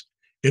astronauts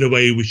in a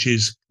way which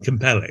is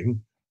compelling.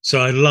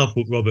 So I love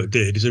what Robert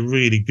did. He's a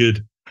really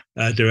good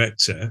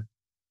director.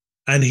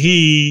 And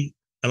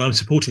I'm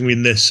supporting him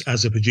in this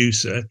as a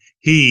producer,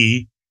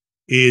 he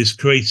is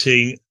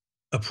creating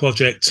a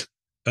project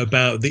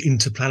about the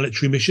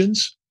interplanetary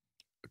missions.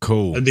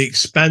 Cool. And the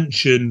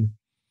expansion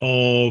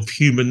of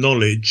human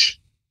knowledge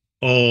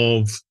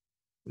of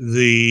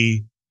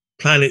the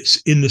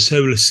planets in the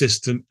solar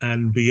system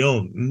and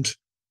beyond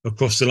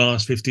across the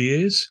last 50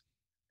 years.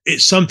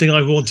 It's something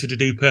I've wanted to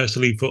do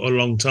personally for a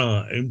long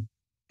time.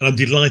 And I'm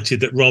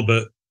delighted that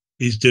Robert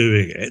is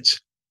doing it.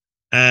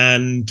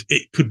 And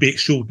it could be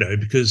extraordinary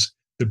because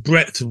the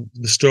breadth of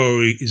the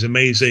story is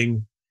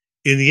amazing.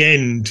 In the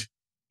end,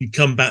 you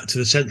come back to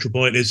the central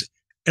point is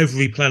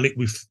every planet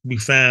we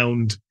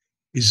found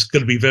is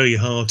going to be very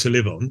hard to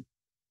live on.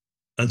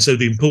 And so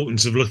the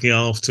importance of looking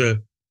after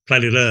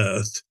planet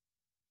Earth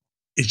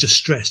is just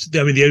stressed.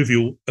 I mean,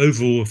 the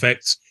overall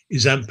effect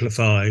is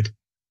amplified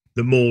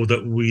the more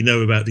that we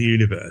know about the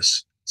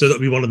universe. So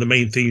that'll be one of the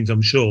main themes,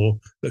 I'm sure,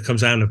 that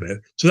comes out of it.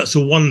 So that's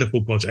a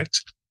wonderful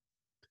project.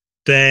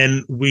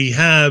 Then we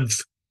have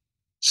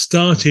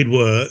started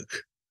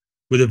work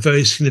with a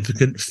very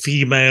significant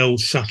female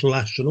shuttle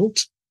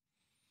astronaut.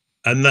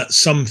 And that's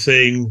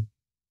something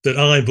that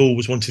I've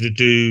always wanted to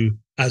do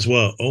as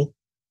well.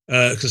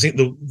 Because I think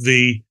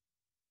the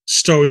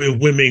story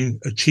of women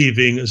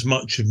achieving as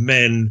much as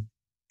men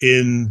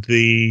in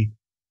the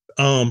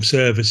armed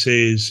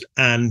services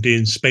and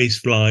in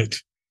spaceflight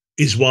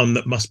is one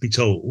that must be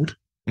told.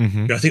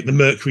 I think the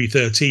Mercury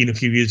 13 a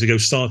few years ago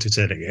started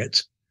telling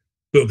it,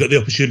 but we've got the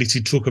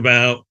opportunity to talk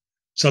about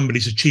somebody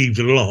who's achieved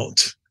a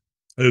lot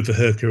over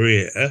her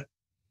career.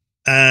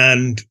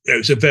 And it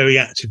was a very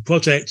active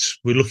project.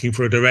 We're looking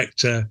for a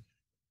director.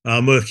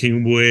 I'm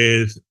working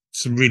with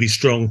some really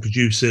strong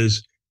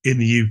producers in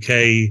the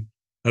UK.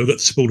 We've got the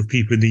support of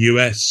people in the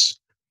US.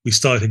 We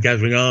started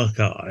gathering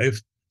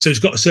archive. So it's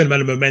got a certain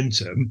amount of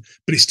momentum,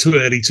 but it's too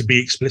early to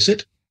be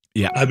explicit.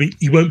 Yeah. I mean,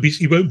 you won't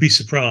be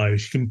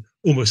surprised. You can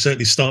almost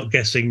certainly start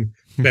guessing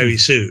very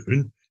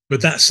soon.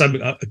 But that's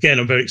something, again,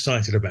 I'm very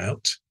excited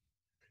about.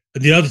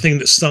 And the other thing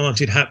that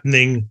started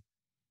happening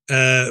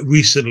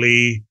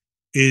recently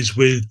is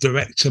with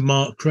director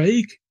Mark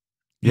Craig.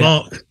 Yeah.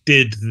 Mark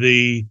did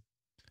the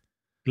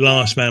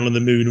Last Man on the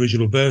Moon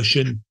original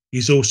version.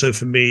 He's also,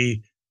 for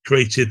me,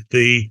 created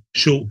the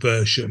short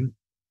version.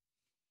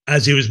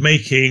 As he was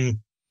making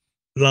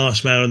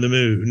Last Man on the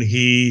Moon,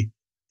 he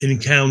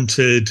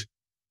encountered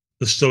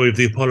the story of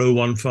the Apollo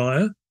 1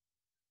 fire.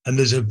 And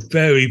there's a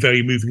very,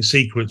 very moving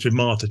sequence with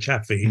Marta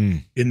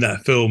Chaffee in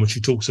that film, and she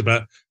talks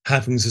about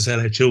having to tell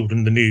her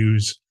children the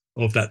news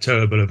of that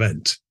terrible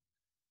event.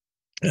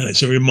 And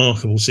it's a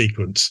remarkable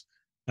sequence.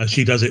 And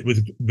she does it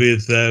with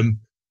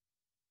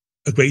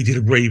a great deal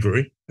of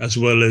bravery as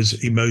well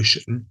as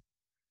emotion.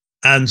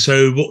 And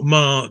so what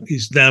Mark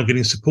is now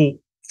getting support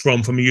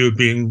from a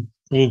European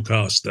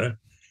broadcaster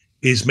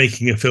is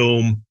making a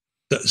film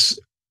that's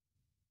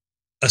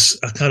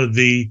a kind of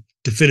the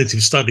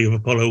definitive study of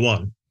Apollo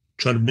 1,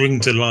 trying to bring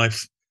to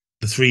life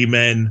the three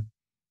men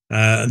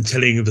and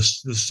telling the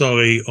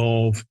story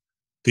of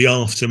the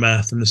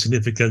aftermath and the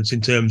significance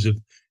in terms of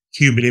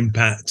human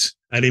impact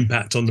and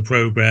impact on the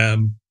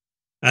program.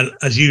 And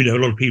as you know, a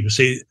lot of people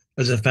see it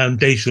as a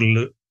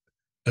foundational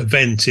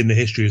event in the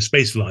history of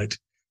spaceflight,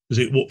 because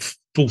it what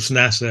forced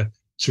NASA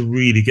to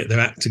really get their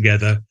act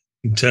together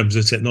in terms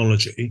of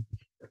technology.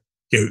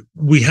 You know,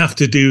 we have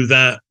to do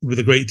that with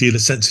a great deal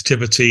of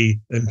sensitivity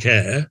and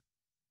care.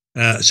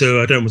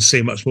 So I don't want to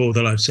say much more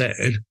than I've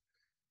said.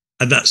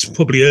 And that's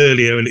probably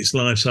earlier in its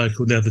life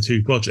cycle than the other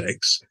two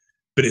projects.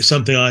 But it's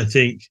something I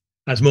think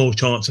has more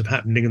chance of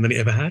happening than it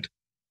ever had.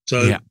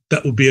 So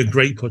that would be a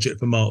great project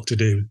for Mark to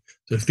do.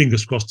 So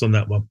fingers crossed on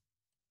that one.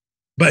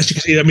 But as you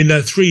can see, I mean, there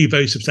are three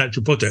very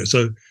substantial projects.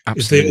 So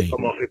Absolutely. if they all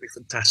come off, it'd be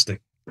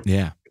fantastic.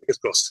 Yeah. Fingers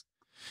crossed.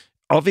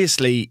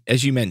 Obviously,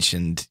 as you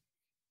mentioned,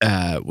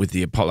 with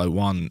the Apollo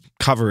 1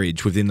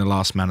 coverage within The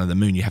Last Man on the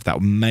Moon, you have that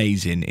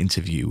amazing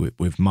interview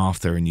with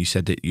Martha, and you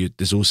said that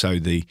there's also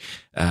the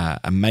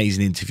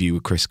amazing interview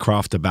with Chris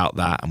Kraft about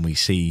that, and we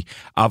see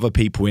other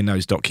people in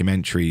those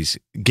documentaries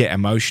get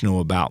emotional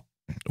about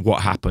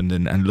what happened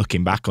and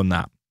looking back on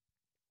that.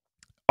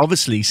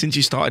 Obviously, since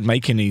you started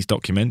making these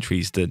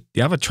documentaries,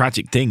 the other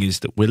tragic thing is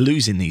that we're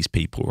losing these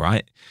people,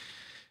 right?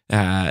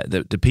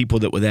 The people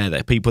that were there,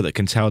 the people that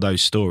can tell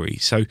those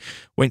stories. So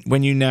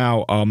when you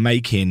now are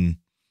making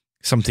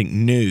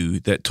something new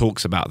that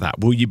talks about that,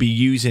 will you be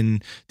using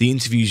the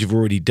interviews you've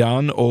already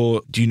done,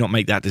 or do you not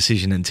make that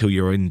decision until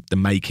you're in the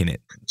making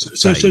it?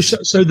 So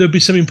there'll be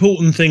some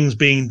important things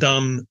being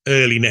done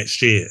early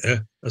next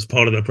year as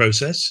part of the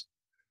process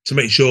to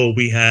make sure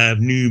we have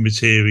new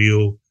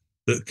material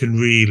that can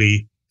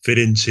really fit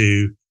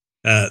into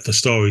the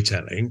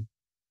storytelling.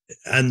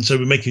 And so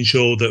we're making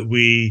sure that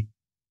we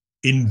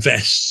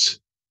invest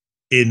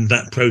in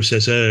that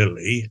process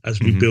early as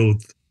we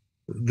build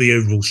the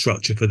overall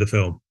structure for the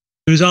film.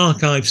 There's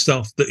archive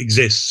stuff that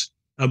exists,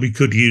 and we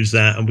could use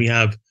that, and we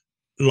have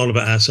a lot of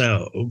it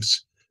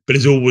ourselves, but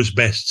it's always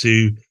best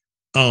to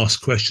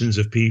ask questions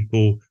of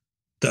people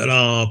that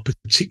are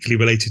particularly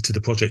related to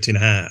the project in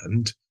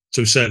hand.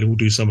 So certainly we'll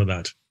do some of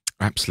that.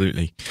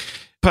 Absolutely.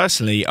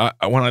 Personally,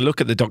 when I look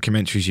at the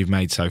documentaries you've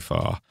made so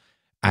far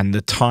and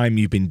the time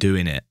you've been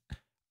doing it,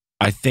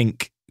 I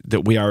think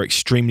that we are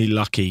extremely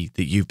lucky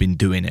that you've been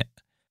doing it.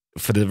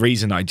 For the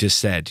reason I just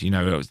said, you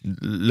know,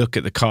 look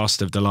at the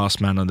cast of The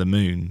Last Man on the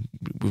Moon.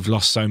 We've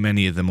lost so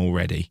many of them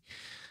already.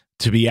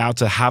 To be able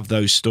to have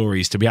those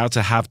stories, to be able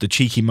to have the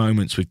cheeky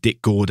moments with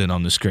Dick Gordon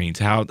on the screen,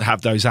 to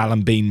have those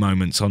Alan Bean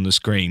moments on the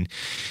screen,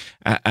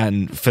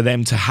 and for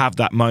them to have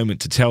that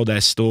moment to tell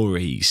their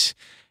stories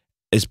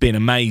has been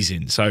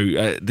amazing.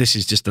 So this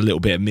is just a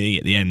little bit of me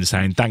at the end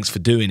saying thanks for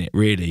doing it,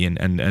 really,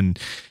 and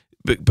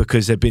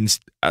because they've been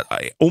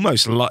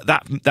almost like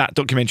that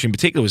documentary in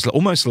particular was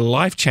almost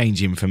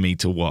life-changing for me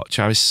to watch.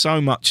 I was so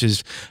much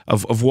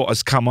of what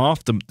has come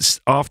after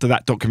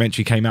that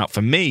documentary came out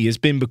for me has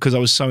been because I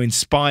was so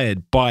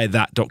inspired by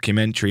that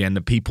documentary and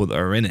the people that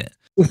are in it.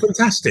 Well,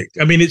 fantastic.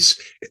 I mean,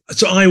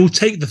 so I will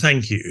take the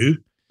thank you,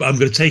 but I'm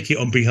going to take it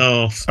on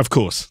behalf of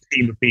course, of a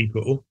team of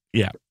people.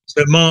 Yeah.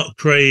 So Mark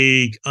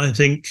Craig, I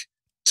think,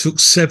 took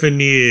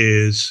 7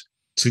 years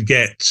to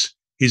get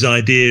his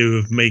idea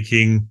of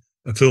making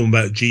a film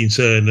about Gene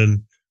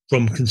Cernan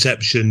from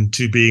conception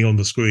to being on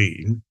the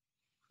screen.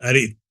 And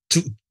it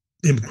took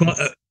him quite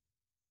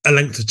a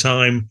length of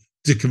time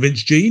to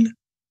convince Gene.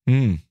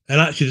 And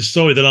actually the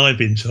story that I've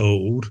been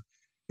told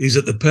is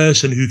that the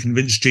person who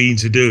convinced Gene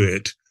to do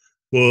it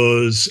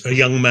was a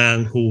young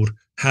man called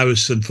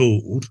Harrison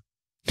Ford,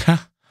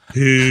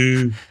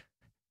 who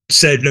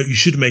said, no, you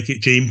should make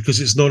it, Gene, because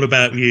it's not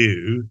about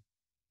you.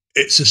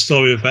 It's a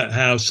story about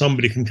how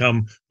somebody can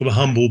come from a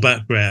humble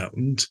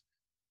background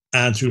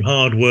and through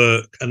hard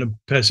work and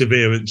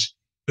perseverance,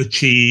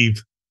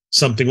 achieve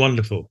something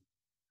wonderful.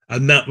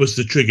 And that was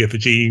the trigger for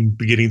Gene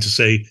beginning to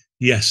say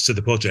yes to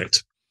the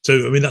project.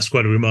 So, I mean, that's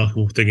quite a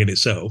remarkable thing in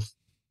itself.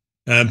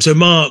 So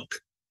Mark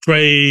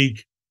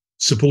Craig,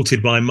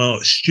 supported by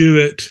Mark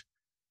Stewart,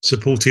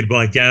 supported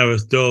by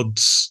Gareth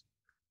Dodds,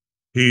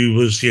 who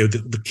was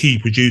the key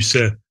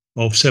producer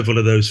of several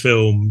of those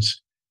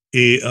films,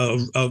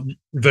 are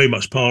very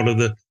much part of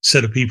the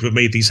set of people who have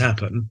made these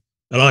happen.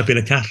 And I've been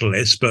a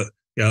catalyst, but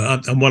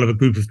I'm one of a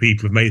group of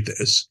people who have made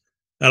this.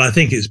 And I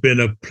think it's been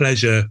a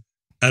pleasure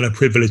and a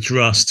privilege for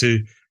us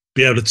to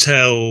be able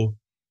to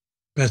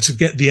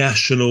get the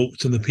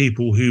astronauts and the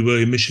people who were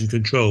in mission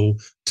control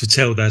to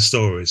tell their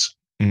stories.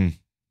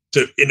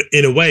 So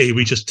in a way,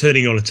 we're just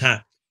turning on a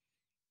tap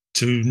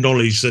to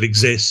knowledge that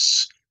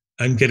exists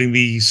and getting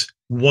these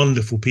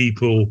wonderful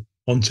people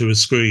onto a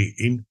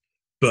screen.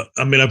 But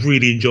I mean, I've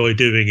really enjoyed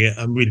doing it.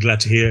 I'm really glad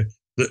to hear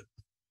that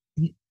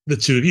the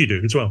two of you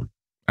do as well.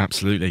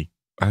 Absolutely.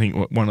 I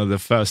think one of the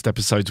first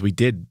episodes we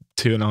did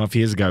 2.5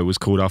 years ago was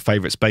called Our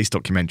Favourite Space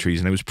Documentaries,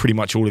 and it was pretty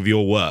much all of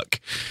your work.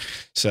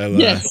 So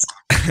yes.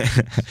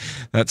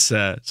 That's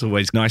it's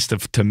always nice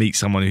to meet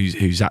someone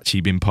who's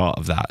actually been part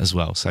of that as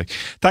well. So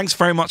thanks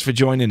very much for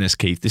joining us,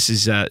 Keith. This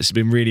is it's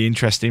been really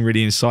interesting,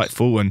 really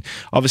insightful, and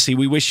obviously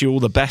we wish you all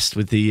the best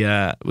with the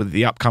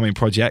upcoming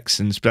projects,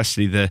 and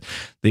especially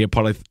the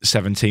Apollo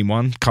 17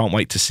 one. Can't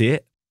wait to see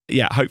it.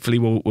 Yeah, hopefully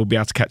we'll be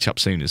able to catch up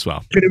soon as well.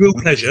 It's been a real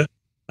pleasure,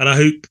 and I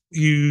hope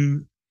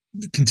you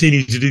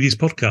continue to do these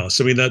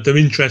podcasts. I mean, they're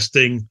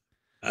interesting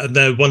and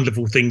they're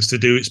wonderful things to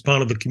do. It's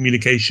part of the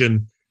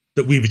communication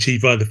that we've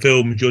achieved via the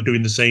film. You're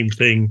doing the same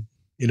thing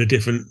in a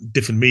different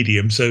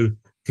medium. So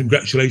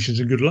congratulations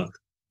and good luck.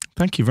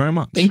 Thank you very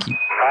much. Thank you.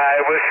 I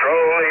was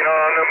strolling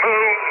on the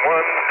moon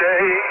one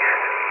day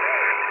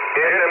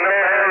in the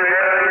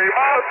merry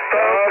month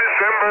of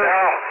December.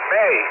 No,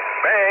 May,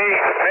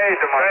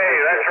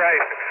 that's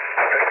right.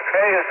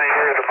 May is the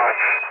year of the month.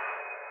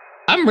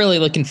 I'm really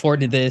looking forward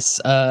to this.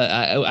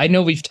 I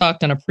know we've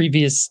talked on a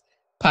previous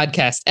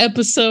podcast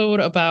episode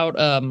about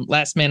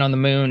Last Man on the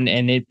Moon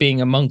and it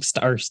being amongst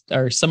our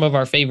some of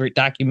our favorite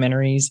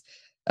documentaries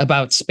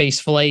about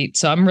space flight.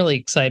 So I'm really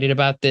excited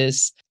about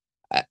this.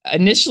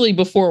 Initially,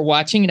 before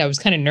watching it, I was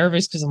kind of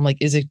nervous because I'm like,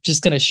 is it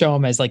just going to show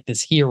him as like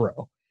this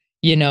hero?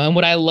 And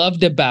what I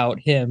loved about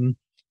him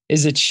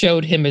is it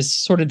showed him as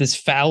sort of this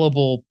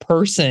fallible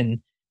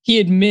person. He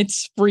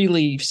admits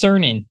freely,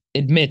 Cernan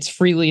admits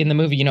freely in the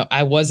movie,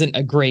 I wasn't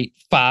a great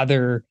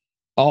father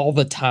all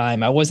the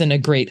time. I wasn't a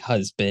great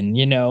husband,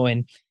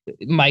 and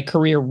my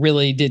career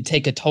really did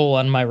take a toll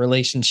on my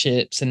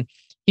relationships. And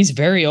he's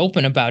very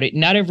open about it.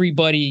 Not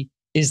everybody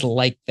is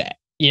like that.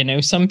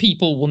 Some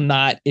people will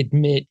not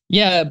admit,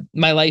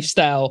 my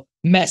lifestyle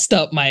messed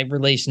up my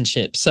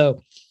relationship.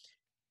 So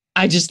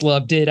I just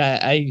loved it.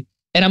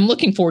 And I'm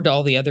looking forward to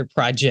all the other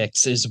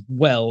projects as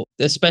well,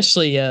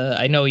 especially,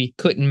 I know he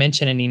couldn't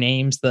mention any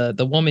names,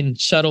 the woman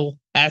shuttle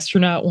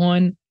astronaut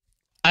one.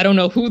 I don't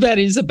know who that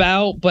is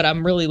about, but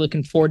I'm really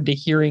looking forward to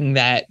hearing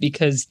that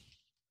because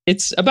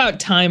it's about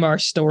time our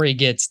story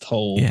gets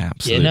told. Yeah,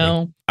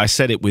 absolutely. I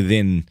said it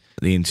within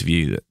the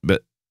interview,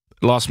 but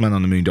Last Man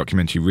on the Moon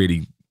documentary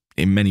really,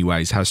 in many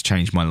ways, has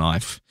changed my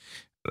life.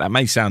 That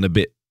may sound a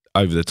bit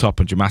over the top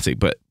and dramatic,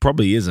 but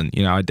probably isn't.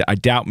 I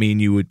doubt me and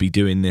you would be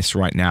doing this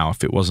right now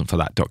if it wasn't for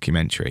that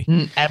documentary.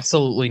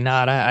 Absolutely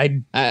not.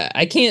 I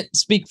can't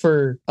speak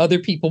for other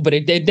people, but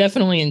it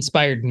definitely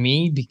inspired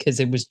me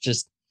because it was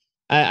just,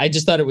 I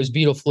just thought it was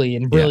beautifully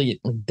and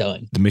brilliantly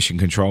done. The Mission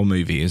Control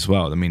movie as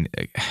well. I mean,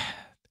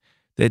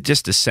 they're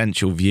just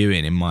essential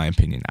viewing, in my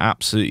opinion.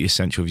 Absolutely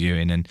essential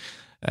viewing, and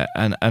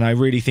I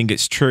really think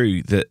it's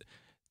true that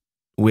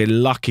we're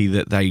lucky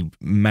that they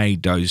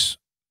made those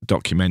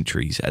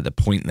documentaries at the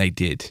point they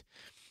did,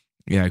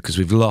 because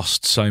we've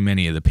lost so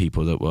many of the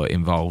people that were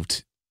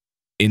involved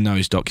in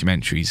those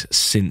documentaries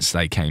since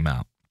they came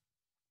out,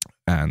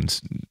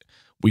 and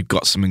we've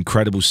got some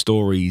incredible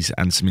stories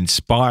and some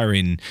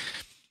inspiring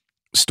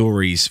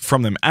stories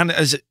from them. And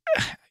as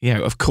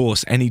of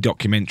course, any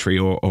documentary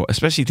or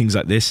especially things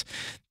like this,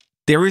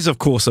 there is of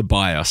course a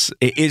bias.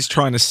 It is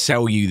trying to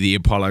sell you the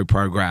Apollo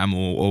program,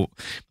 or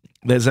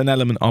there's an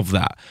element of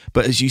that.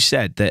 But as you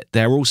said, that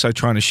they're also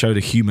trying to show the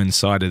human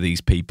side of these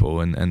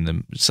people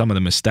and some of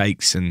the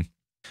mistakes and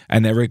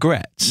their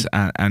regrets.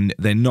 And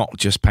they're not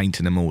just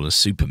painting them all as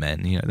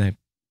supermen. They're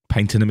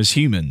painting them as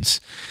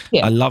humans.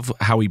 Yeah. I love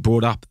how he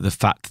brought up the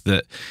fact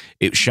that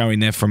it's showing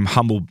they're from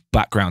humble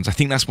backgrounds. I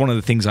think that's one of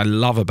the things I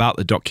love about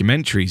the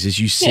documentaries is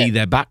you see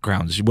their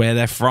backgrounds, where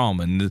they're from,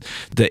 and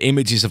the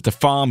images of the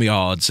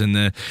farmyards and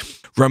the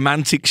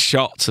romantic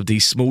shots of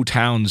these small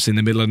towns in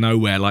the middle of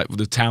nowhere, like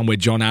the town where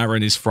John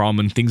Aaron is from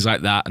and things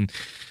like that. And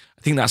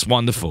I think that's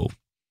wonderful.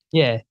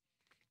 Yeah.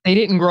 They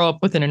didn't grow up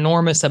with an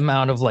enormous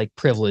amount of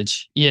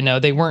privilege.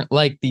 They weren't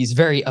like these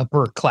very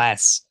upper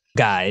class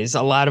guys.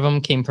 A lot of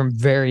them came from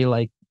very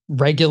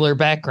regular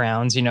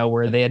backgrounds,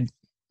 where they had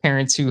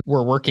parents who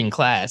were working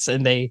class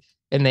and they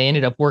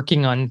ended up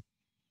working on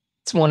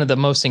one of the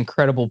most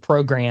incredible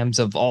programs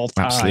of all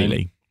time.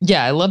 Absolutely.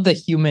 Yeah, I love the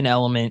human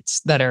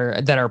elements that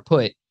are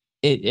put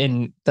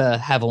in the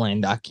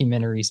Haviland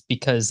documentaries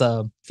because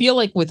I feel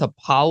like with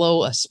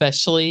Apollo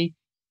especially,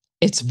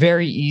 it's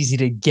very easy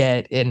to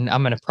get, and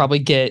I'm gonna probably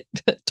get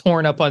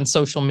torn up on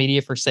social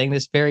media for saying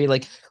this, very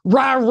like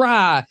rah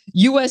rah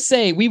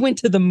USA, we went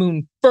to the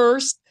moon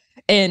first,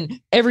 and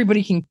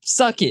everybody can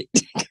suck it.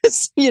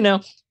 'Cause,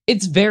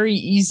 it's very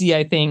easy,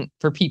 I think,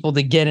 for people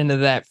to get into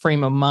that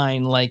frame of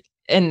mind. Like,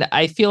 and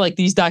I feel like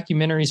these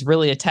documentaries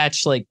really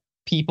attach like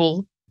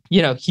people,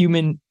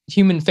 human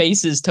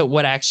faces to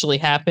what actually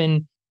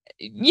happened.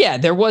 Yeah,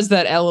 there was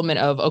that element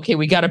of, okay,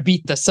 we got to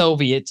beat the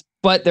Soviets,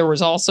 but there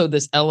was also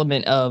this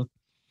element of,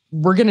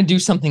 we're going to do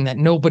something that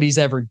nobody's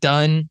ever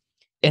done.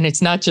 And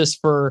it's not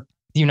just for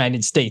the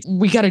United States.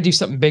 We got to do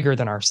something bigger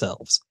than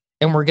ourselves,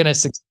 and we're going to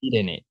succeed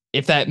in it,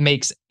 if that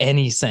makes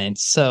any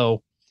sense.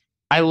 So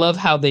I love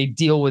how they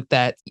deal with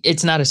that.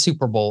 It's not a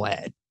Super Bowl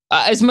ad.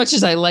 As much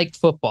as I like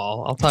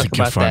football, I'll talk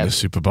about that. The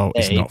Super Bowl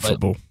is not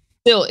football.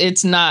 Still,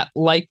 it's not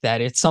like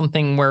that. It's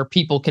something where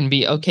people can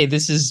be, okay,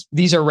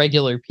 these are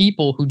regular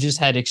people who just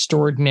had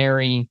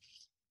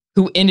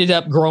who ended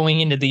up growing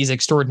into these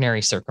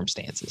extraordinary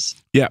circumstances.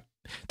 Yeah.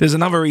 There's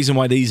another reason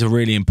why these are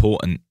really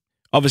important.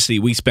 Obviously,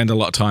 we spend a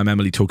lot of time,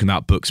 Emily, talking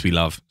about books we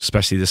love,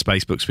 especially the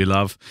space books we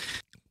love.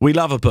 We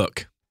love a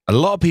book. A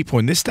lot of people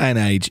in this day and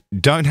age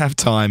don't have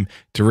time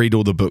to read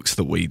all the books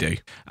that we do.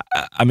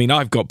 I mean,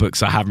 I've got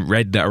books I haven't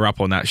read that are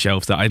up on that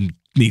shelf that I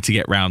need to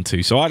get round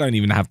to, so I don't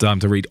even have time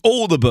to read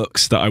all the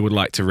books that I would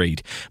like to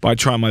read, but I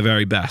try my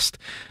very best.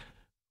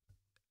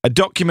 A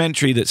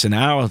documentary that's an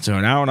hour to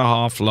an hour and a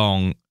half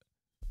long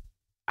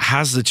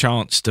has the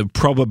chance to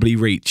probably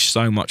reach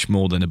so much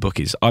more than a book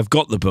is. I've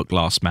got the book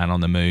Last Man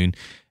on the Moon.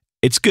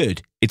 It's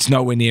good. It's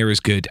nowhere near as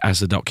good as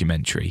the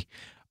documentary.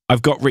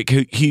 I've got Rick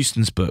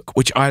Houston's book,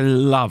 which I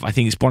love. I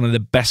think it's one of the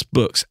best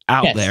books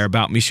out there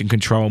about mission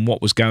control and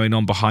what was going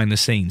on behind the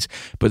scenes.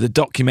 But the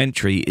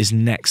documentary is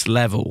next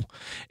level.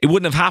 It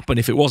wouldn't have happened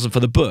if it wasn't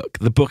for the book.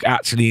 The book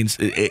actually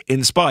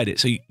inspired it.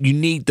 So you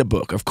need the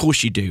book. Of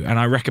course you do. And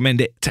I recommend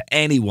it to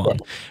anyone.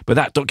 But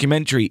that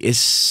documentary is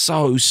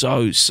so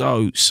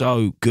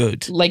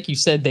good. Like you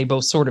said, they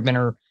both sort of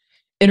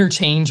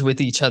interchange with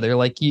each other.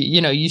 Like,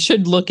 you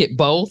should look at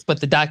both, but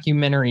the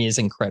documentary is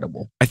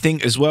incredible. I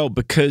think as well,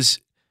 because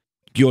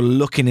you're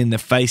looking in the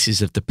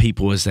faces of the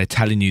people as they're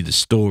telling you the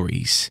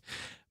stories,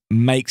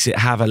 makes it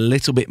have a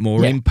little bit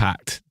more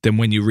impact than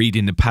when you're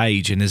reading the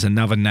page and there's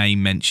another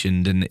name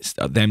mentioned and it's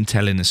them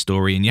telling the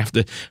story and you have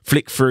to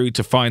flick through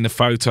to find the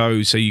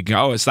photo so you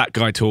go, oh, it's that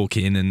guy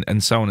talking,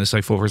 and so on and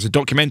so forth. Whereas a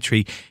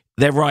documentary,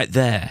 they're right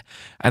there.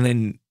 And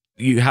then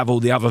you have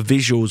all the other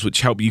visuals which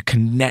help you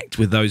connect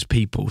with those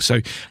people. So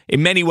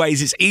in many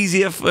ways, it's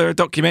easier for a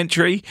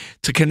documentary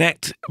to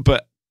connect,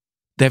 but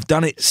they've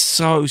done it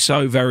so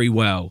very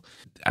well.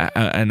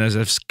 And as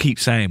I keep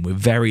saying, we're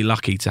very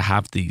lucky to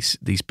have these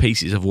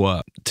pieces of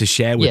work to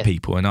share with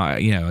people. And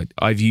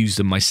I've used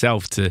them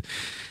myself to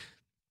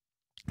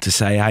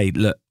say, hey,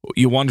 look,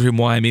 you're wondering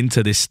why I'm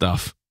into this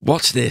stuff.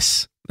 Watch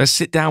this. Let's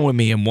sit down with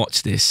me and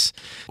watch this.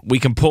 We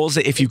can pause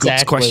it if you've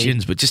got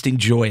questions, but just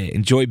enjoy it.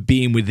 Enjoy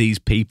being with these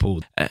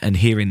people and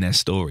hearing their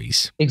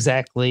stories.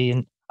 Exactly.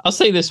 And I'll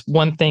say this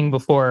one thing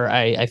before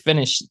I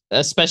finish,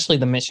 especially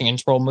the Mission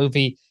Control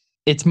movie.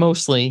 It's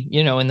mostly,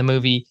 in the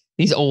movie,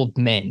 these old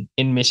men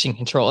in mission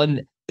control.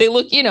 And they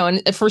look,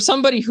 and for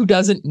somebody who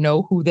doesn't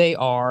know who they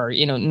are,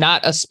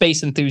 not a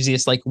space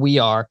enthusiast like we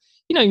are,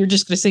 you're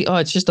just going to say, oh,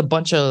 it's just a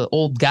bunch of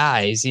old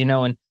guys,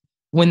 and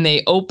when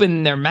they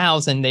open their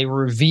mouths and they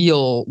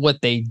reveal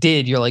what they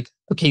did, you're like,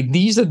 okay,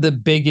 these are the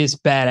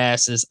biggest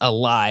badasses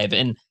alive.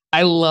 And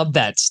I love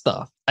that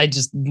stuff. I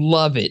just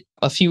love it.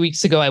 A few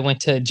weeks ago, I went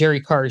to Jerry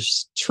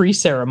Carr's tree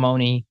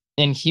ceremony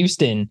in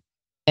Houston.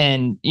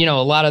 And, a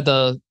lot of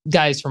the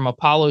guys from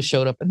Apollo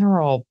showed up and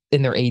they're all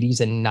in their 80s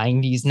and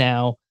 90s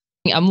now.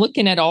 I'm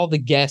looking at all the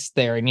guests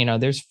there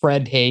and, there's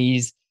Fred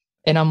Hayes.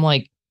 And I'm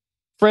like,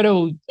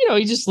 Fredo,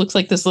 he just looks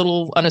like this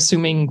little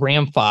unassuming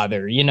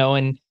grandfather,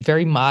 and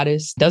very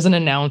modest, doesn't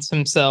announce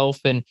himself.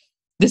 And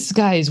this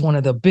guy is one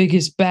of the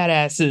biggest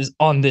badasses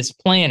on this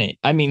planet.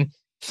 I mean,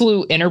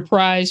 flew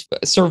Enterprise,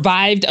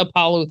 survived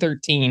Apollo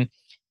 13.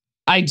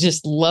 I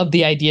just love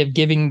the idea of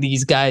giving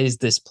these guys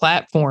this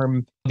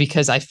platform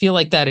because I feel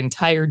like that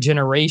entire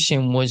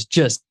generation was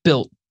just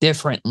built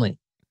differently.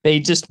 They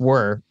just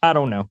were. I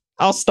don't know.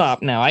 I'll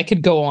stop now. I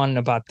could go on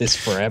about this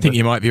forever. I think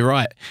you might be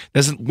right.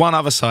 There's one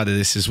other side of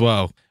this as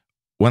well.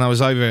 When I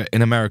was over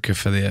in America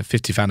for the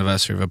 50th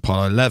anniversary of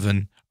Apollo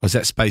 11, I was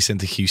at Space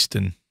Center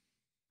Houston,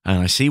 and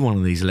I see one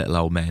of these little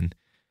old men,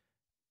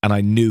 and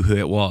I knew who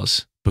it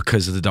was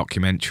because of the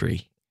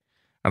documentary.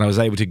 And I was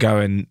able to go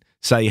and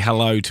say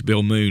hello to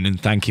Bill Moon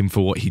and thank him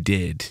for what he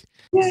did.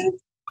 Yeah.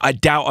 I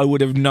doubt I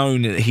would have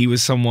known that he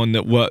was someone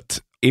that worked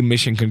in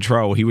mission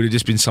control. He would have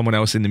just been someone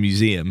else in the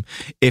museum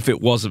if it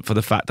wasn't for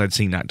the fact I'd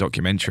seen that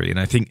documentary. And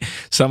I think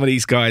some of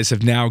these guys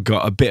have now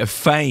got a bit of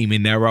fame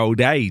in their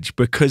old age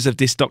because of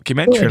this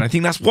documentary. Yeah. And I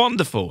think that's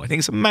wonderful. I think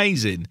it's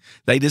amazing.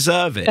 They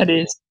deserve it. That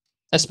is.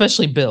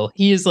 Especially Bill.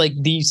 He is like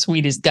the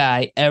sweetest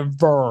guy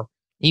ever.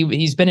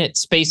 He's been at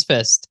Space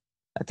Fest,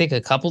 I think,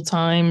 a couple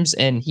times,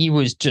 and he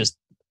was just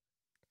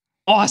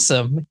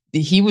awesome.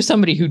 He was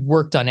somebody who'd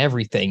worked on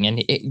everything,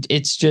 and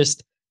it's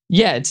just,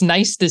 yeah, it's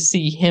nice to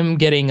see him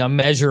getting a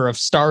measure of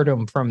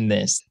stardom from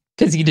this,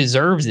 because he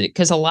deserves it.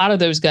 Because a lot of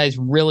those guys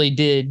really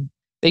did,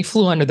 they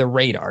flew under the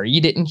radar.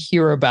 You didn't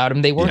hear about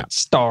them. They weren't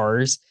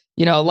stars.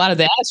 You know, a lot of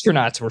the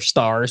astronauts were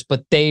stars,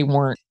 but they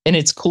weren't. And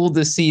it's cool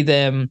to see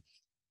them,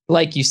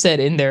 like you said,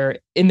 in their,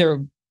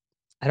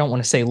 I don't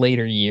want to say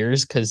later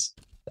years, because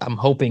I'm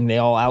hoping they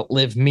all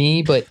outlive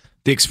me, but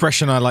the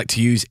expression I like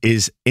to use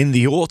is in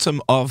the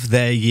autumn of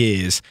their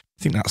years.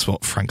 I think that's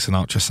what Frank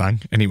Sinatra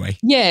sang anyway.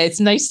 Yeah, it's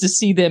nice to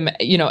see them,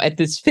 you know, at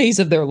this phase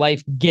of their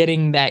life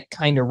getting that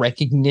kind of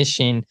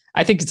recognition.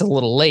 I think it's a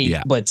little late,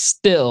 but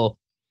still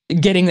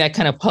getting that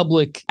kind of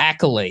public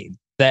accolade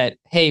that,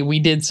 hey, we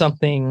did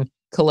something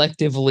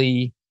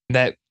collectively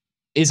that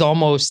is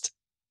almost,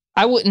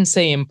 I wouldn't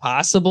say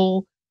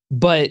impossible,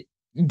 but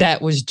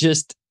that was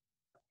just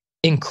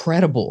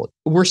incredible.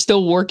 We're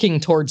still working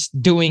towards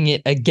doing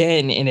it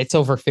again, and it's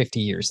over 50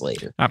 years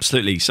later.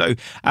 Absolutely. So,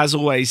 as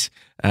always,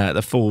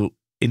 the full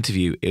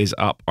interview is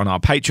up on our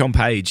Patreon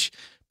page,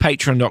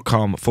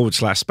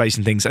 patreon.com/space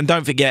and things. And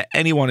don't forget,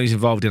 anyone who's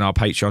involved in our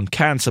Patreon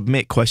can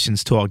submit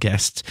questions to our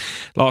guests.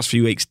 Last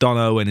few weeks, Don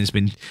Owen has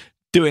been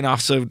doing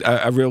us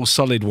a real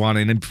solid one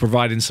and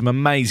providing some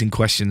amazing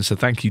questions. So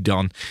thank you,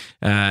 Don.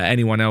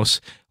 Anyone else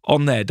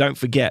on there, don't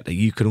forget that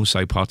you can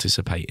also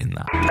participate in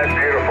that. That's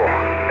beautiful.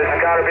 This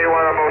has got to be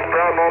one of the most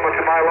proud moments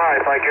of my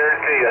life, I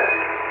guarantee you.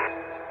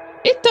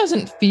 It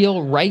doesn't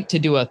feel right to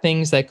do a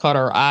Things That Caught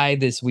Our Eye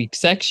this week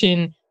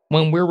section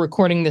when we're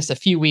recording this a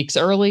few weeks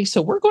early,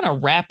 so we're going to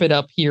wrap it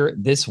up here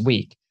this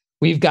week.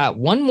 We've got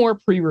one more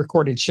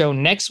pre-recorded show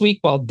next week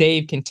while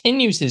Dave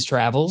continues his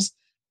travels.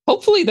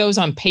 Hopefully those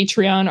on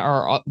Patreon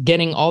are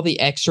getting all the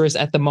extras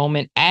at the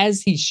moment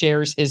as he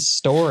shares his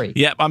story.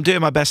 Yep, I'm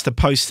doing my best to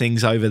post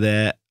things over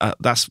there.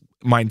 That's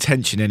my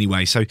intention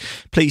anyway. So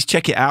please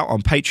check it out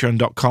on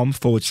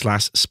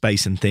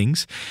patreon.com/space and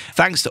things.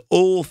 Thanks to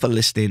all for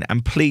listening.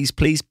 And please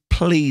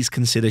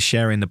consider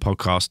sharing the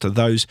podcast to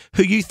those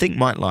who you think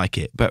might like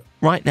it. But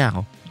right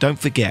now, don't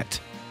forget,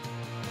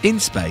 in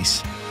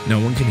space, no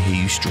one can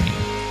hear you stream.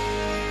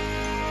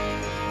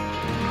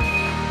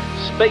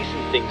 Space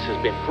and Things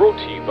has been brought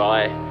to you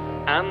by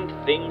And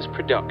Things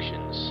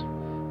Productions.